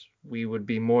us. We would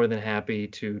be more than happy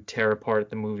to tear apart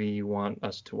the movie you want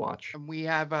us to watch. And we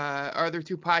have our other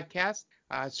 2 podcasts.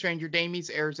 Stranger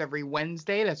Damies airs every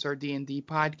Wednesday. That's our D&D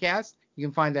podcast. You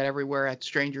can find that everywhere at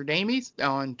Stranger Damies,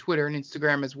 on Twitter and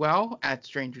Instagram as well, at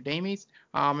Stranger Damies.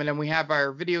 And then we have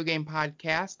our video game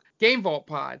podcast, Game Vault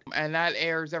Pod, and that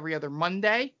airs every other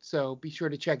Monday, so be sure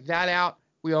to check that out.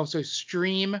 We also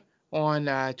stream on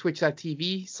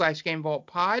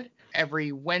twitch.tv/GameVaultPod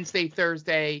every Wednesday,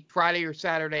 Thursday, Friday or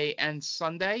Saturday, and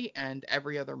Sunday, and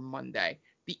every other Monday.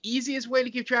 The easiest way to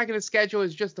keep track of the schedule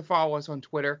is just to follow us on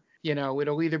Twitter.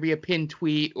 It'll either be a pinned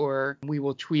tweet or we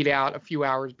will tweet out a few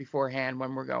hours beforehand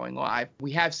when we're going live.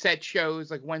 We have set shows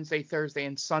like Wednesday, Thursday,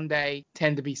 and Sunday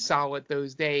tend to be solid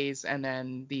those days. And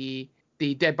then the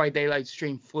Dead by Daylight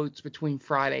stream floats between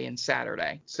Friday and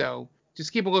Saturday. So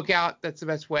just keep a lookout. That's the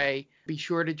best way. Be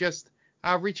sure to just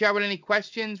reach out with any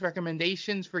questions,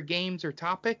 recommendations for games or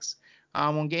topics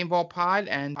on Game Vault Pod.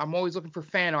 And I'm always looking for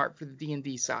fan art for the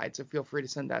D&D side. So feel free to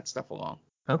send that stuff along.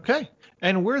 Okay.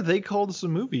 And we're They Called Us a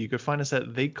Movie. You can find us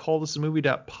at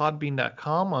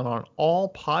theycalledusamovie.podbean.com and on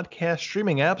all podcast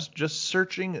streaming apps, just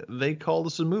searching They Called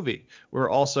Us a Movie.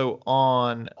 We're also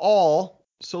on all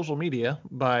social media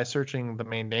by searching The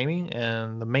Main Damie,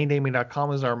 and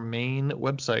themaindamie.com is our main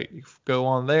website. You go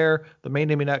on there,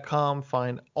 themaindamie.com,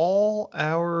 find all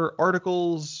our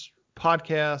articles,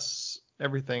 podcasts,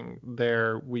 everything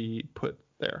there we put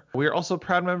there. We are also a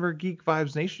proud member of Geek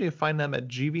Vibes Nation. You can find them at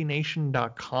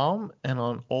gvnation.com and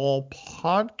on all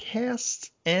podcasts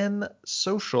and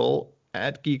social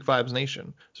at Geek Vibes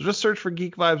Nation. So just search for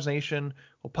Geek Vibes Nation.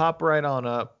 We'll pop right on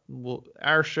up.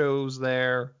 Our show's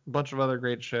there, a bunch of other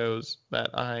great shows that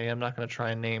I am not going to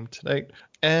try and name tonight.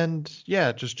 And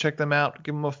yeah, just check them out.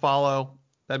 Give them a follow.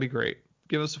 That'd be great.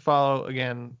 Give us a follow.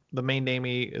 Again, The Main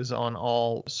Damie is on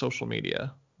all social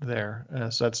media there.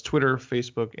 So that's Twitter,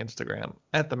 Facebook, Instagram,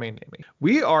 at The Main Damie.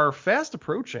 We are fast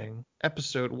approaching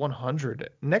episode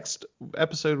 100. Next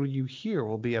episode you hear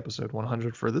will be episode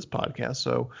 100 for this podcast.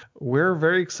 So we're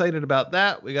very excited about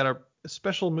that. We got a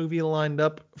special movie lined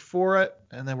up for it,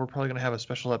 and then we're probably going to have a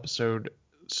special episode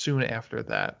soon after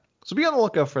that. So be on the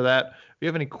lookout for that. If you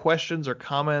have any questions or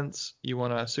comments, you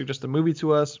want to suggest a movie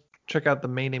to us, check out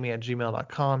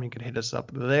themaindamie@gmail.com. You can hit us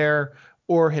up there,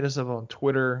 or hit us up on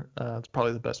Twitter. It's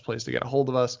probably the best place to get a hold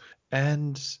of us.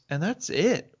 And that's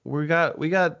it. We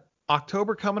got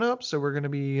October coming up, so we're gonna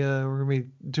be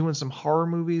doing some horror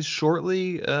movies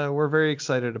shortly. We're very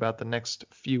excited about the next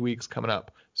few weeks coming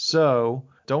up. So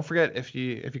don't forget, if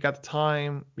you got the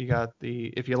time,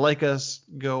 if you like us,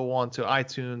 go on to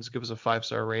iTunes, give us a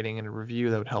 5-star rating and a review.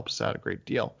 That would help us out a great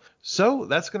deal. So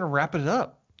that's gonna wrap it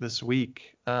up this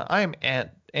week. I am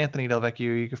Anthony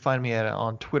Delvecchio. You can find me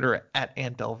on Twitter at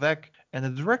AntDelvec. And the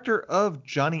director of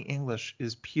Johnny English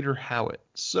is Peter Howitt.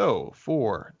 So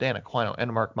for Dan Aquino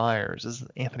and Mark Myers, this is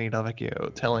Anthony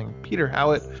Delvecchio telling Peter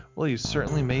Howitt, well, you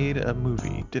certainly made a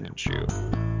movie, didn't you?